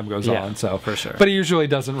better as time goes on. So for sure. But he usually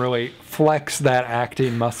doesn't really flex that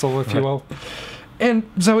acting muscle, if you will.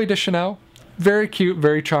 And Zooey Deschanel. very cute,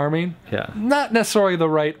 very charming. Yeah. Not necessarily the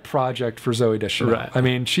right project for Zooey Deschanel. Right. I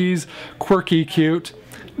mean, she's quirky, cute.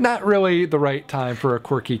 Not really the right time for a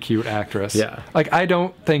quirky, cute actress. Yeah. Like, I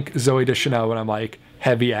don't think Zooey Deschanel when I'm like,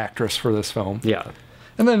 heavy actress for this film. Yeah.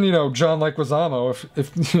 And then, you know, John Leguizamo,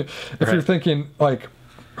 if Right. you're thinking, like,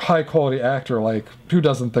 high-quality actor, like, who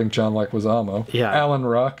doesn't think John Leguizamo? Yeah. Alan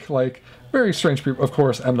Ruck, like, very strange people. Of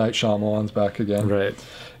course, M. Night Shyamalan's back again. Right.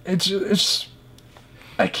 It's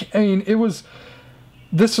I mean, it was,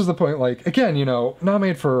 this is the point, like, again, you know,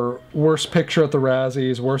 nominated for Worst Picture at the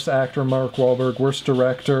Razzies, Worst Actor Mark Wahlberg, Worst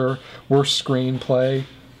Director, Worst Screenplay.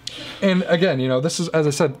 And again, you know, this is, as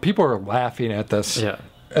I said, people are laughing at this,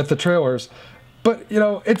 at the trailers. But, you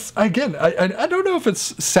know, it's, again, I don't know if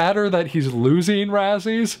it's sadder that he's losing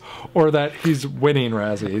Razzies or that he's winning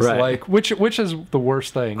Razzies. Right. Like, which is the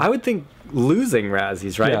worst thing? I would think losing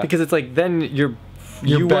Razzies, right? Yeah. Because it's like, then you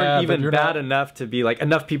bad, weren't even bad enough to be like,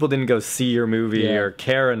 enough people didn't go see your movie or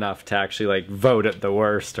care enough to actually like vote at the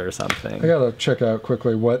worst or something. I gotta check out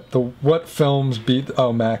quickly what films beat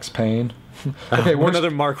Max Payne. Okay, another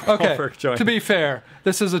Mark Wahlberg joint. To be fair,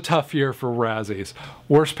 this is a tough year for Razzies.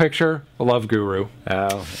 Worst Picture, Love Guru.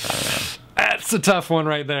 Oh, That's a tough one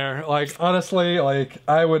right there. Like, honestly, like,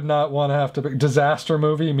 I would not want to have to... Disaster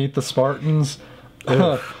movie, Meet the Spartans.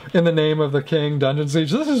 In the Name of the King, Dungeon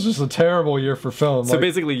Siege. This is just a terrible year for film. So like,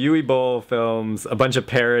 basically, Yui Bowl films, a bunch of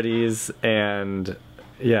parodies, and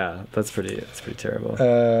yeah, that's pretty terrible.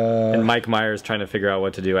 And Mike Myers trying to figure out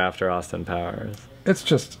what to do after Austin Powers. It's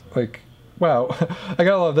just like, wow. I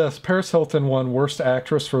gotta love this. Paris Hilton won Worst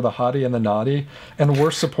Actress for The Hottie and the Naughty and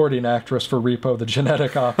Worst Supporting Actress for Repo, the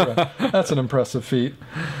Genetic Opera. That's an impressive feat.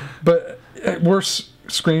 But Worst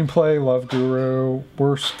Screenplay, Love Guru.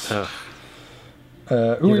 Worst...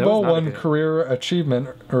 Uwe Boll won Career Achievement,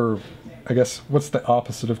 or I guess, what's the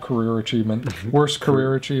opposite of Career Achievement? Worst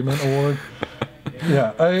Career Achievement Award.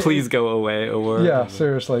 Yeah. Please Go Away Award. Yeah,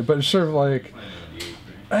 seriously. But it's sort of like,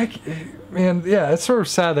 man, yeah, it's sort of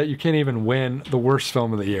sad that you can't even win the worst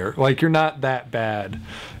film of the year. Like, you're not that bad.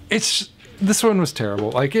 This one was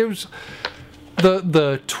terrible. Like, it was,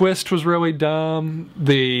 the twist was really dumb.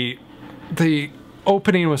 The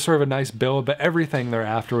opening was sort of a nice build, but everything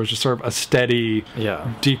thereafter was just sort of a steady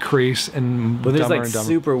decrease and well, there's dumber like and dumber.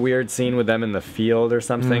 super weird scene with them in the field or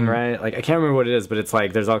something, right? Like, I can't remember what it is, but it's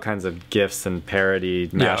like there's all kinds of gifs and parody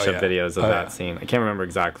mashup videos of that scene. I can't remember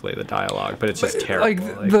exactly the dialogue, but it's just terrible.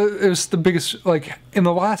 Like, it was the biggest, like, in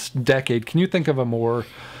the last decade, can you think of a more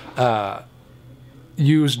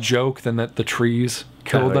used joke than that the trees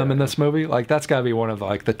killed them in this movie? Like, that's got to be one of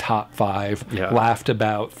the top 5 laughed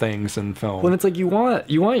about things in film. Well, it's like you want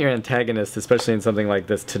your antagonist, especially in something like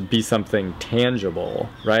this, to be something tangible,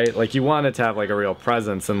 right? Like, you want it to have like a real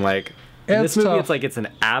presence, and like in this movie, it's like it's an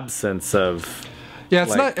absence of. Yeah,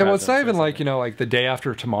 it's not. Well, it's not even like, you know, like The Day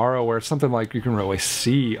After Tomorrow, where it's something like you can really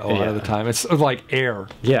see a lot of the time. It's like Air.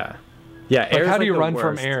 Yeah, yeah. Like, how do you run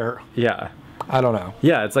from air? Yeah. I don't know.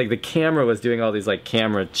 Yeah, it's like the camera was doing all these like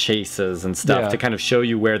camera chases and stuff to kind of show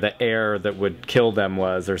you where the air that would kill them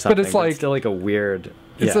was or something. But it's like, still like a weird.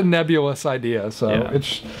 It's a nebulous idea, so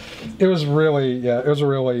it was really it was a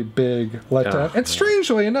really big letdown. And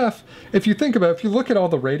strangely enough, if you think about it, if you look at all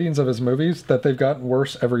the ratings of his movies, that they've gotten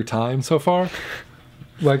worse every time so far.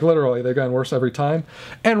 Like, literally, they've gotten worse every time.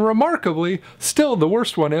 And remarkably, still the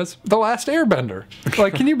worst one is The Last Airbender.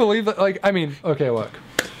 Like, can you believe that? Like, I mean, okay, look.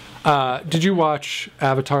 Did you watch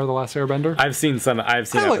Avatar: The Last Airbender? I've seen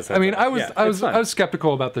episodes. I mean, I was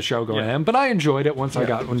skeptical about the show going in, but I enjoyed it once I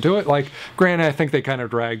got into it. Like, granted, I think they kind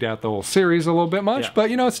of dragged out the whole series a little bit much,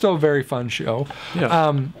 but you know, it's still a very fun show.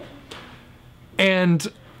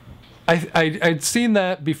 And I'd seen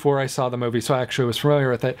that before I saw the movie, so I actually was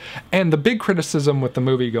familiar with it. And the big criticism with the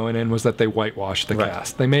movie going in was that they whitewashed the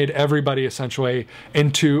cast. They made everybody essentially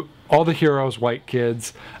into all the heroes white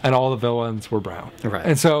kids, and all the villains were brown. Right.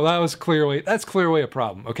 And so that's clearly a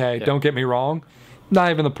problem. Okay, don't get me wrong. Not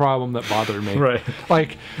even the problem that bothered me. Right.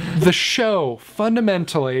 Like, the show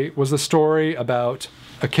fundamentally was a story about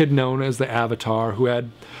a kid known as the Avatar who had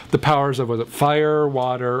the powers of fire,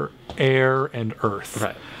 water, air, and earth.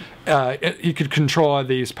 Right. He could control all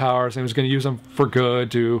these powers, and he was going to use them for good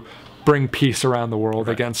to bring peace around the world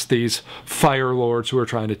against these fire lords who are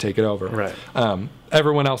trying to take it over. Right.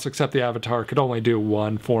 Everyone else except the Avatar could only do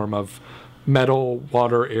one form of metal,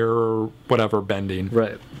 water, air, or whatever bending.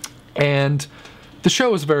 Right. And the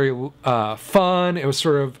show was very fun. It was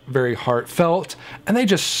sort of very heartfelt, and they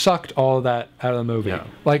just sucked all of that out of the movie.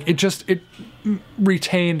 Like, it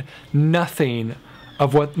retained nothing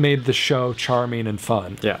of what made the show charming and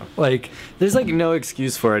fun. Yeah. Like, there's like no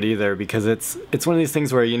excuse for it either, because it's one of these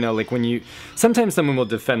things where, you know, like when you, sometimes someone will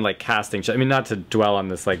defend like casting, I mean, not to dwell on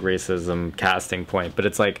this like racism casting point, but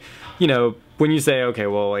it's like, you know, when you say, okay,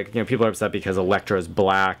 well, like, you know, people are upset because Elektra is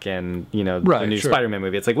black and, you know, the new Spider-Man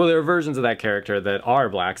movie, it's like, well, there are versions of that character that are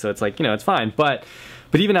black, so it's like, you know, it's fine. But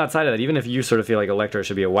even outside of that, even if you sort of feel like Elektra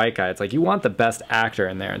should be a white guy, it's like you want the best actor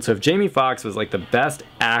in there. And so if Jamie Foxx was like the best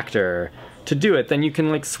actor to do it, then you can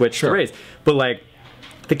like switch the race. But like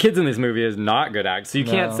the kids in this movie is not good actors, so you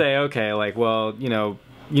can't say, okay, like, well, you know,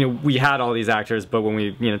 we had all these actors, but when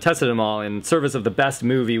we, you know, tested them all in service of the best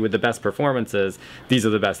movie with the best performances, these are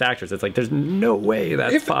the best actors. It's like there's no way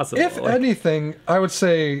that's possible. If anything, I would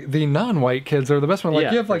say the non-white kids are the best one.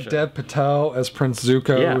 Like you have like Dev Patel as Prince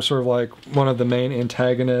Zuko, who's sort of like one of the main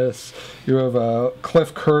antagonists. You have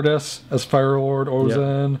Cliff Curtis as Fire Lord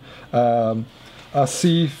Ozan,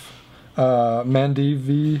 Asif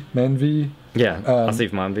Manvi. Yeah,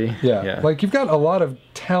 Asif Manvi. Yeah, like you've got a lot of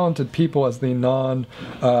talented people as the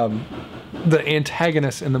the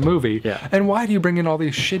antagonists in the movie. Yeah. And why do you bring in all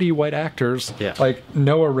these shitty white actors? Yeah. Like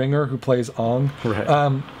Noah Ringer, who plays Ong.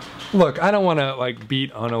 Right. Look, I don't want to like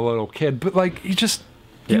beat on a little kid, but like he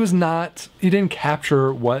didn't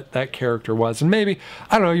capture what that character was. And maybe,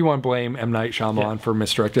 I don't know, you want to blame M. Night Shyamalan for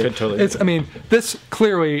misdirected. I mean, this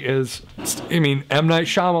clearly is, M. Night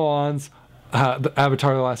Shyamalan's the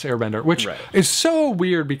Avatar: The Last Airbender, which is so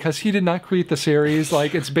weird because he did not create the series.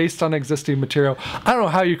 Like, it's based on existing material. I don't know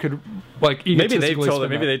how you could, like, maybe they told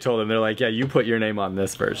him, they're like, yeah, you put your name on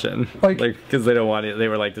this version, like because they don't want it. They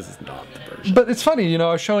were like, this is not the version. But it's funny, you know,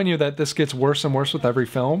 I was showing you that this gets worse and worse with every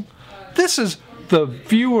film. This is the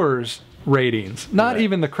viewers' ratings, not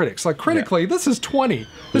even the critics. Like, critically, this is 20.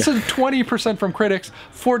 This is 20% from critics,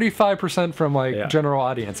 45% from like general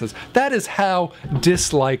audiences. That is how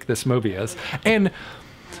dislike this movie is. And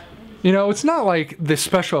you know, it's not like the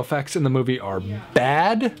special effects in the movie are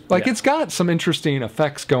bad. Like, it's got some interesting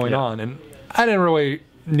effects going on, and I didn't really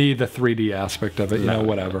need the 3D aspect of it, you know,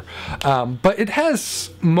 whatever. But it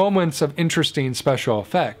has moments of interesting special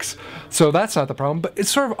effects, so that's not the problem. But it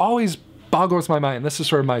sort of always boggles my mind. This is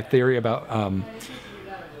sort of my theory about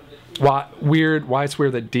why it's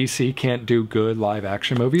weird that DC can't do good live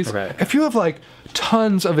action movies. If you have like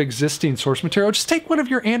tons of existing source material, just take one of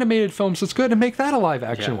your animated films that's good and make that a live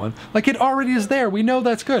action one. Like, it already is there. We know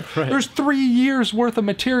that's good. There's 3 years worth of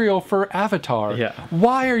material for Avatar.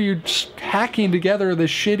 Why are you just hacking together the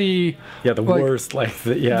shitty,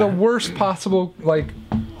 the worst possible like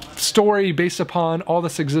story based upon all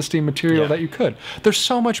this existing material that you could? There's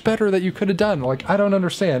so much better that you could have done. Like, I don't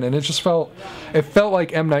understand. And it felt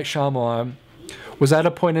like M. Night Shyamalan was at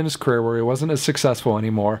a point in his career where he wasn't as successful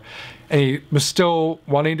anymore, and he was still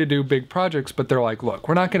wanting to do big projects, but they're like, look,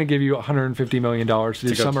 we're not going to give you $150 million to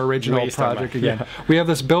do some original project again. We have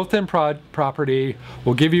this built-in property.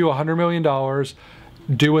 We'll give you $100 million.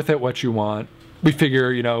 Do with it what you want. We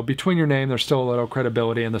figure, you know, between your name, there's still a little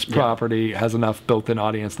credibility, and this property has enough built-in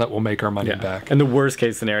audience that will make our money back. And the worst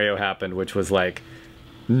case scenario happened, which was like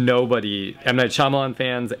nobody, M. Night Shyamalan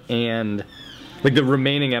fans and like the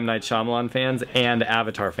remaining M. Night Shyamalan fans and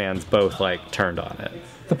Avatar fans both like turned on it.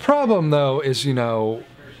 The problem, though, is, you know,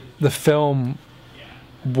 the film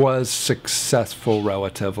was successful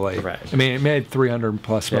relatively. I mean, it made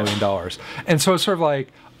 $300+ million. And so it's sort of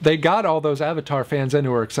like, they got all those Avatar fans in who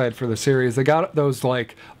were excited for the series. They got those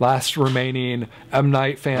like last remaining M.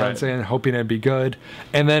 Night fans in, hoping it'd be good.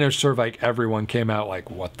 And then it's sort of like everyone came out like,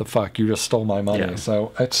 what the fuck? You just stole my money.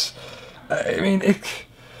 So it's, I mean,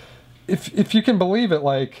 if you can believe it,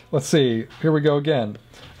 like, let's see, here we go again.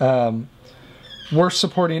 Worst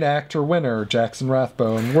supporting actor winner, Jackson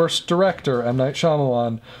Rathbone. Worst director, M. Night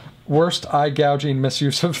Shyamalan. Worst eye-gouging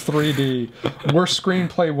misuse of 3D. Worst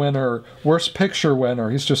screenplay winner. Worst picture winner.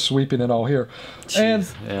 He's just sweeping it all here.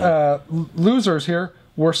 Jeez, and losers here.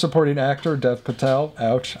 Worst supporting actor, Dev Patel.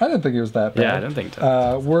 Ouch. I didn't think he was that bad. Yeah, I didn't think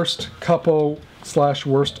so. Worst couple /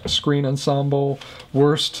 worst screen ensemble.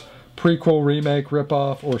 Worst prequel, remake,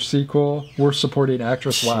 ripoff, or sequel. Worst supporting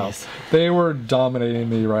actress. Wow. They were dominating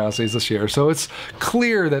the Razzies this year. So it's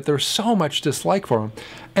clear that there's so much dislike for him.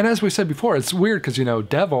 And as we said before, it's weird because, you know,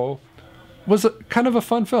 Devil was kind of a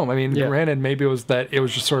fun film. I mean, granted, maybe it was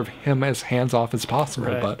just sort of him as hands-off as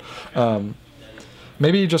possible. But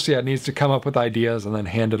maybe he just needs to come up with ideas and then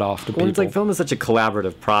hand it off to people. It's like film is such a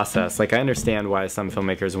collaborative process. Like, I understand why some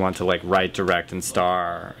filmmakers want to like write, direct, and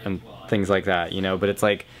star and things like that, you know, but it's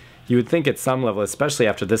like, you would think at some level, especially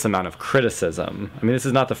after this amount of criticism, I mean, this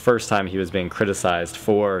is not the first time he was being criticized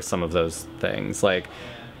for some of those things, like,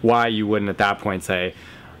 why you wouldn't at that point say,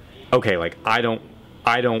 okay, like, I don't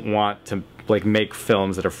want to like make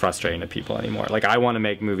films that are frustrating to people anymore. Like I want to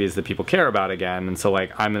make movies that people care about again, and so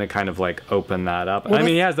like I'm gonna kind of like open that up. Well, I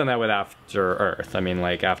mean, he has done that with After Earth. I mean,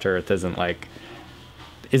 like After Earth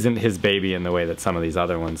isn't his baby in the way that some of these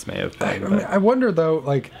other ones may have been. I wonder though,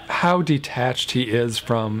 like how detached he is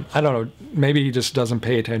from, I don't know, maybe he just doesn't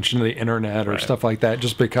pay attention to the internet or stuff like that,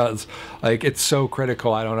 just because like it's so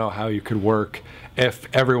critical. I don't know how you could work if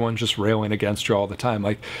everyone's just railing against you all the time.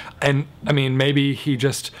 Like, and I mean, maybe he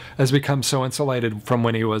just has become so insulated from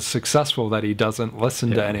when he was successful that he doesn't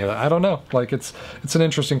listen to any of that. I don't know. Like it's an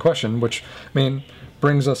interesting question, which I mean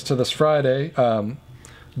brings us to this Friday.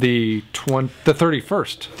 The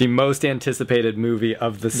 31st, the most anticipated movie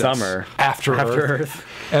of the summer, After Earth.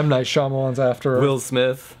 M. Night Shyamalan's After Earth. Will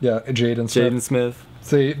Smith, Jaden Smith.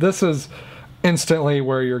 See, this is instantly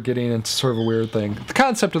where you're getting into sort of a weird thing. The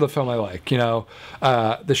concept of the film I like, you know,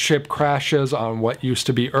 the ship crashes on what used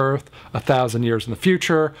to be Earth 1,000 years in the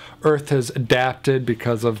future. Earth has adapted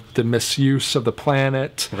because of the misuse of the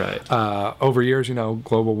planet. Over years, you know,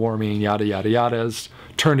 global warming, yada yada yada, has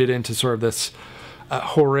turned it into sort of this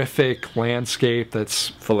horrific landscape that's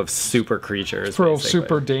full of super creatures, full of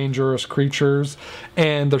super dangerous creatures,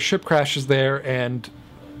 and the ship crashes there, and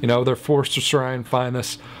you know they're forced to try and find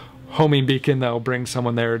this homing beacon that will bring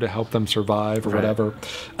someone there to help them survive or whatever.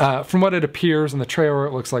 From what it appears in the trailer,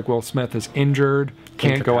 it looks like Will Smith is injured,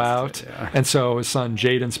 can't go out, and so his son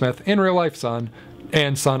Jaden Smith, in real life son,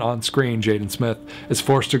 and son on screen Jaden Smith, is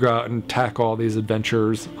forced to go out and tackle all these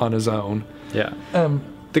adventures on his own.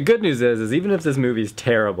 The good news is even if this movie's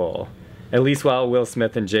terrible, at least while Will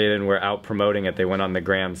Smith and Jaden were out promoting it, they went on the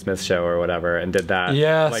Graham Smith show or whatever and did that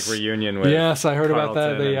like reunion with I heard about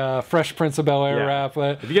that. The Fresh Prince of Bel-Air rap.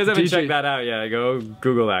 If you guys haven't checked that out, go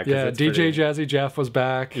Google that. DJ Jazzy Jeff was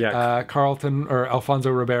back. Carlton or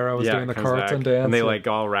Alfonso Ribeiro was doing the Carlton dance. And they like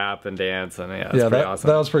all rap and dance, and it's pretty awesome.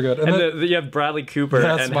 That was pretty good. And you have Bradley Cooper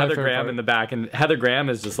and Heather Graham in the back, and Heather Graham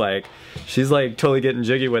is just like, she's like totally getting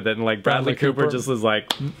jiggy with it, and like Bradley Cooper just was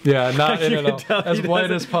like, not in it all. As white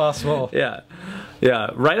as possible.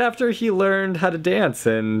 Right after he learned how to dance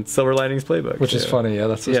in Silver Linings Playbook, which is funny.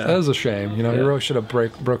 That is a shame. You know, he really should have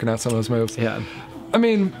broken out some of those moves. I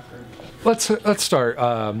mean, let's start.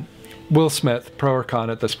 Will Smith, pro or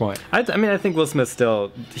con at this point? I think Will Smith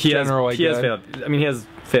still he has failed. I mean, he has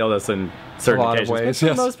failed us in certain occasions, ways. But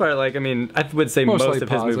for the most part, like I would say most of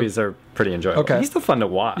his movies are pretty enjoyable. He's still fun to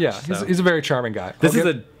watch. He's a very charming guy. This is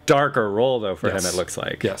a darker role though for him, it looks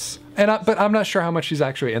like. But I'm not sure how much he's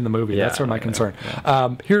actually in the movie. That's sort of my concern.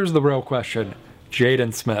 Here's the real question: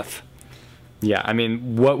 Jaden Smith. I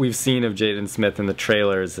mean, what we've seen of Jaden Smith in the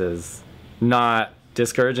trailers is not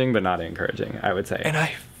discouraging, but not encouraging, I would say. And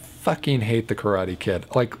I fucking hate the Karate Kid.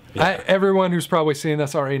 Like everyone who's probably seen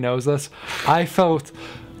this already knows this. I felt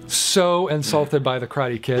so insulted by the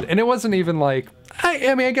Karate Kid, and it wasn't even like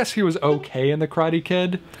I mean, I guess he was okay in the Karate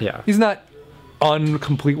Kid. He's not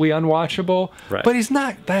completely unwatchable, but he's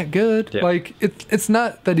not that good. Like it's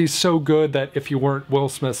not that he's so good that if you weren't Will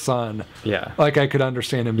Smith's son, like I could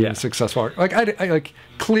understand him being successful. Like I like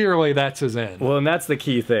clearly that's his end. Well, and that's the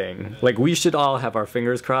key thing. Like we should all have our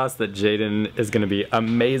fingers crossed that Jaden is going to be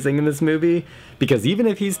amazing in this movie, because even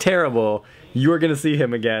if he's terrible, you're going to see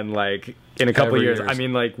him again like in a couple years. I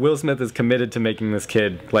mean, like Will Smith is committed to making this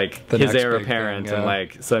kid like his heir apparent, and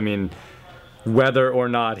like so I mean, whether or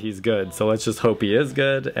not he's good. So let's just hope he is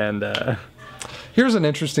good. And here's an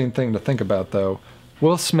interesting thing to think about, though.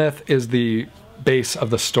 Will Smith is the base of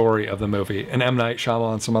the story of the movie, and M. Night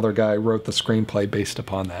Shyamalan, some other guy, wrote the screenplay based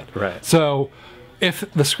upon that. So if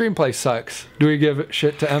the screenplay sucks, do we give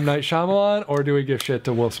shit to M. Night Shyamalan or do we give shit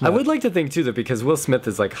to Will Smith? I would like to think too that because Will Smith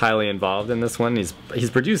is like highly involved in this one, he's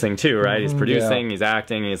producing too, right? He's producing, he's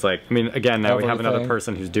acting, he's like, I mean, again, now we have another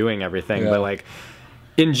person who's doing everything, but like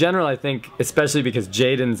in general, I think, especially because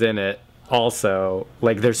Jaden's in it also,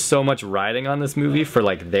 like there's so much riding on this movie for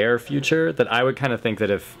like their future that I would kind of think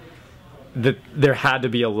that there had to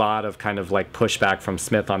be a lot of kind of like pushback from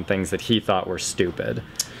Smith on things that he thought were stupid.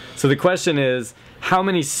 So the question is, how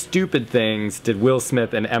many stupid things did Will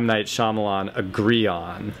Smith and M. Night Shyamalan agree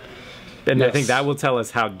on? And I think that will tell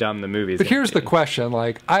us how dumb the movie is. But here's the question,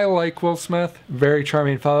 like, I like Will Smith, very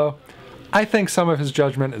charming fellow. I think some of his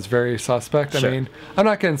judgment is very suspect. I mean, I'm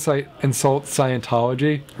not going to insult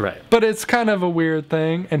Scientology, but it's kind of a weird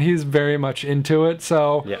thing, and he's very much into it.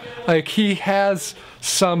 So, like, he has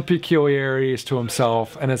some peculiarities to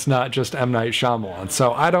himself, and it's not just M. Night Shyamalan.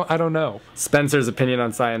 So I don't know. Spencer's opinion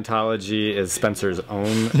on Scientology is Spencer's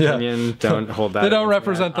own opinion. Don't hold that. They don't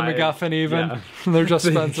represent the MacGuffin even. They're just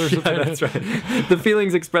Spencer's opinion. That's right. The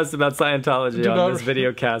feelings expressed about Scientology on this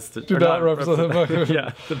video cast do not represent the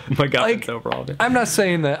MacGuffin. The MacGuffin. sense overall. I'm not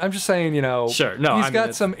saying that. I'm just saying, you know, sure. No, he's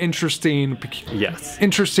got some interesting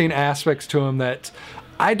aspects to him that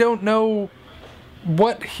I don't know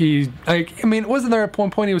what he like. I mean, wasn't there at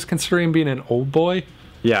one point he was considering being an old boy?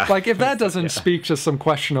 Yeah. Like, if that doesn't speak to some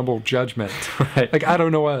questionable judgment, right. Like, I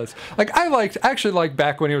don't know what else. Like, I actually liked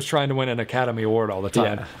back when he was trying to win an Academy Award all the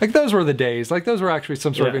time. Yeah. Like, those were the days. Like, those were actually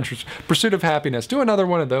some sort of interest. Pursuit of Happiness. Do another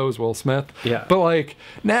one of those, Will Smith. Yeah. But, like,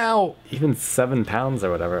 now... Even 7 pounds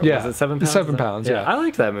or whatever. Yeah. Was it 7 pounds? 7 pounds, yeah. I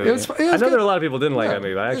liked that movie. I know there are a lot of people who didn't like that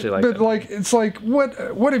movie, but I actually liked it. But, like, it's like,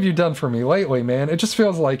 what have you done for me lately, man? It just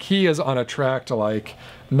feels like he is on a track to, like,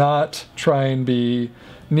 not try and be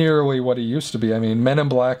nearly what he used to be. I mean, Men in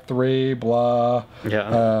Black 3, blah.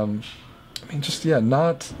 Yeah. I mean, just,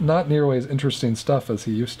 not nearly as interesting stuff as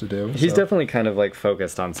he used to do. He's definitely kind of, like,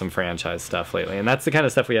 focused on some franchise stuff lately, and that's the kind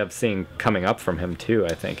of stuff we have seeing coming up from him, too,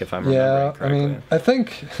 I think, if I'm remembering correctly. I mean, I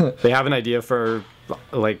think... they have an idea for,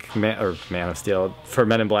 like, Man of Steel, for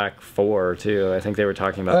Men in Black 4, too. I think they were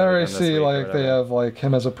talking about that. I already see, like, they have, like,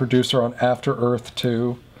 him as a producer on After Earth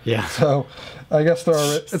 2. Yeah. So, I guess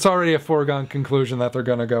it's already a foregone conclusion that they're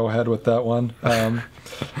going to go ahead with that one.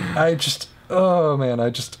 I just, oh man, I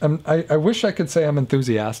wish I could say I'm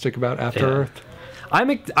enthusiastic about After Earth.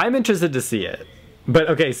 I'm interested to see it, but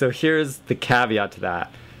okay, so here's the caveat to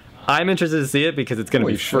that. I'm interested to see it because it's going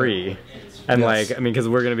to be free, and like, I mean, because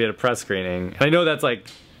we're going to be at a press screening, and I know that's like.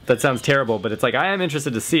 That sounds terrible, but it's like, I am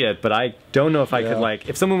interested to see it, but I don't know if I could, like,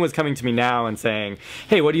 if someone was coming to me now and saying,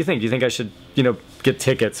 hey, what do you think? Do you think I should, you know, get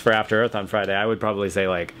tickets for After Earth on Friday? I would probably say,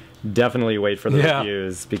 like, definitely wait for the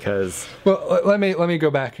reviews, because... Well, let me go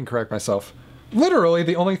back and correct myself. Literally,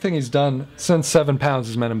 the only thing he's done since 7 pounds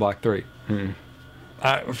is Men in Black 3.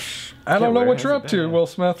 I don't know what you're up to, Will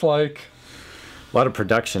Smith, like... A lot of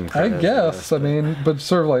production. I guess, I mean, but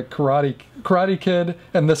sort of like Karate Kid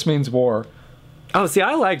and This Means War. Oh, see,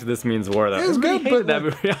 I liked This Means War, though. It was good, but that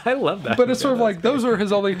movie. I love that. But it's sort of like those are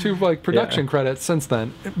his only 2 like production credits since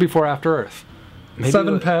then, before After Earth. Maybe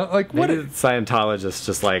 7 pounds, like what? Maybe Scientologists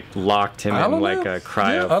just like locked him in like a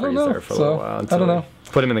cryo freezer for a little while. I don't know.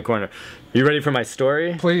 Put him in the corner. You ready for my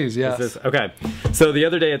story? Please, yes. Okay. So the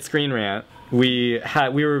other day at Screen Rant, we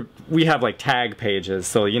have like tag pages.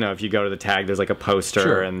 So, you know, if you go to the tag, there's like a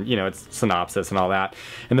poster and, you know, it's synopsis and all that.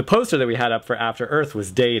 And the poster that we had up for After Earth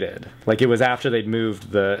was dated. Like, it was after they'd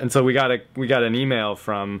moved and so we got an email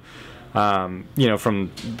from you know,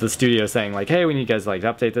 from the studio saying like, hey, we need you guys like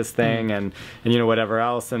to update this thing and you know, whatever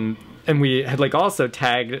else. And we had like also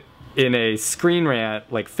tagged in a Screen Rant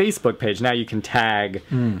like Facebook page. Now you can tag,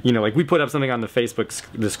 you know, like we put up something on the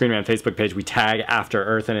Screen Rant Facebook page. We tag After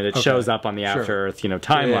Earth and it shows up on the After Earth, you know,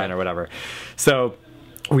 timeline or whatever. So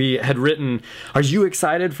we had written, are you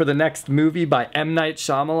excited for the next movie by M. Night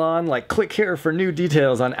Shyamalan? Like, click here for new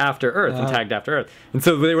details on After Earth, and tagged After Earth. And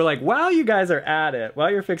so they were like, while you guys are at it, while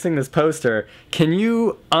you're fixing this poster, can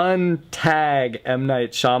you untag M.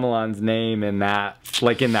 Night Shyamalan's name in that,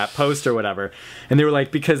 like in that post or whatever? And they were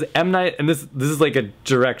like, because M. Night, and this is like a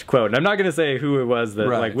direct quote, and I'm not going to say who it was that,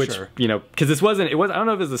 like, which, you know, because this wasn't, I don't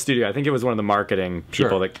know if it was the studio, I think it was one of the marketing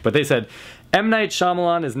people, but they said, M. Night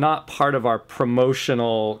Shyamalan is not part of our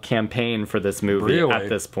promotional campaign for this movie at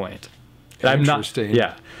this point. Interesting.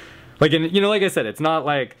 Like, and, you know, like I said, it's not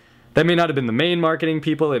like, that may not have been the main marketing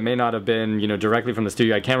people, it may not have been, you know, directly from the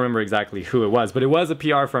studio, I can't remember exactly who it was, but it was a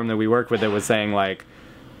PR firm that we worked with that was saying, like,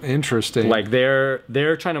 interesting. Like,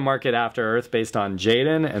 they're trying to market After Earth based on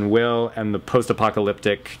Jaden and Will and the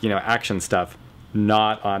post-apocalyptic, you know, action stuff.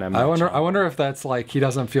 Not on him. I wonder if that's like he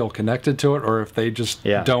doesn't feel connected to it, or if they just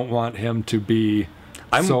don't want him to be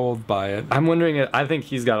sold by it. I'm wondering. I think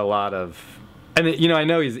he's got a lot of, and you know, I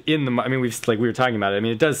know he's in the. I mean, we were talking about it. I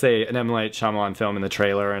mean, it does say an M. Night Shyamalan film in the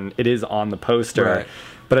trailer, and it is on the poster.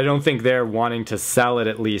 But I don't think they're wanting to sell it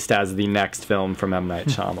at least as the next film from M. Night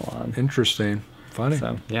Shyamalan. Interesting. Funny.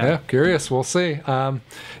 So, yeah, curious. We'll see. Yeah,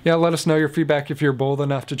 let us know your feedback if you're bold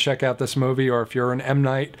enough to check out this movie, or if you're an M.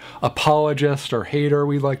 Night apologist or hater.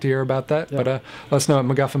 We'd like to hear about that. But let us know at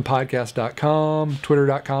MacGuffinPodcast.com,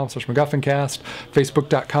 Twitter.com/MacGuffinCast,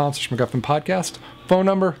 Facebook.com/MacGuffinPodcast. Phone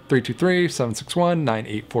number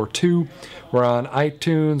 323-761-9842. We're on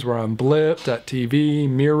iTunes. We're on Blip.tv,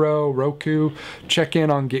 Miro, Roku. Check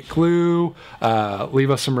in on Get Glue.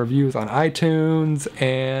 Leave us some reviews on iTunes,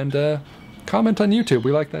 and comment on YouTube.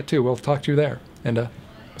 We like that too. We'll talk to you there. And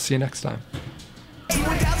see you next time.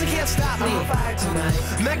 T-1000 can't stop me. I'm on fire tonight.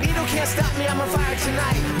 Magneto can't stop me. I'm on fire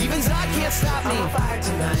tonight. Even Zod can't stop me. I'm on fire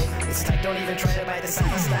tonight. It's tight, don't even try to bite the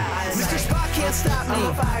side. Mr. Spock can't stop me. I'm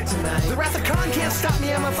on fire tonight. The Wrath of Khan can't stop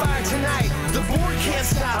me. I'm on fire tonight. The Borg can't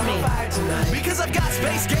stop me. I'm on fire tonight. Because I've got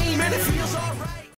space game and it feels all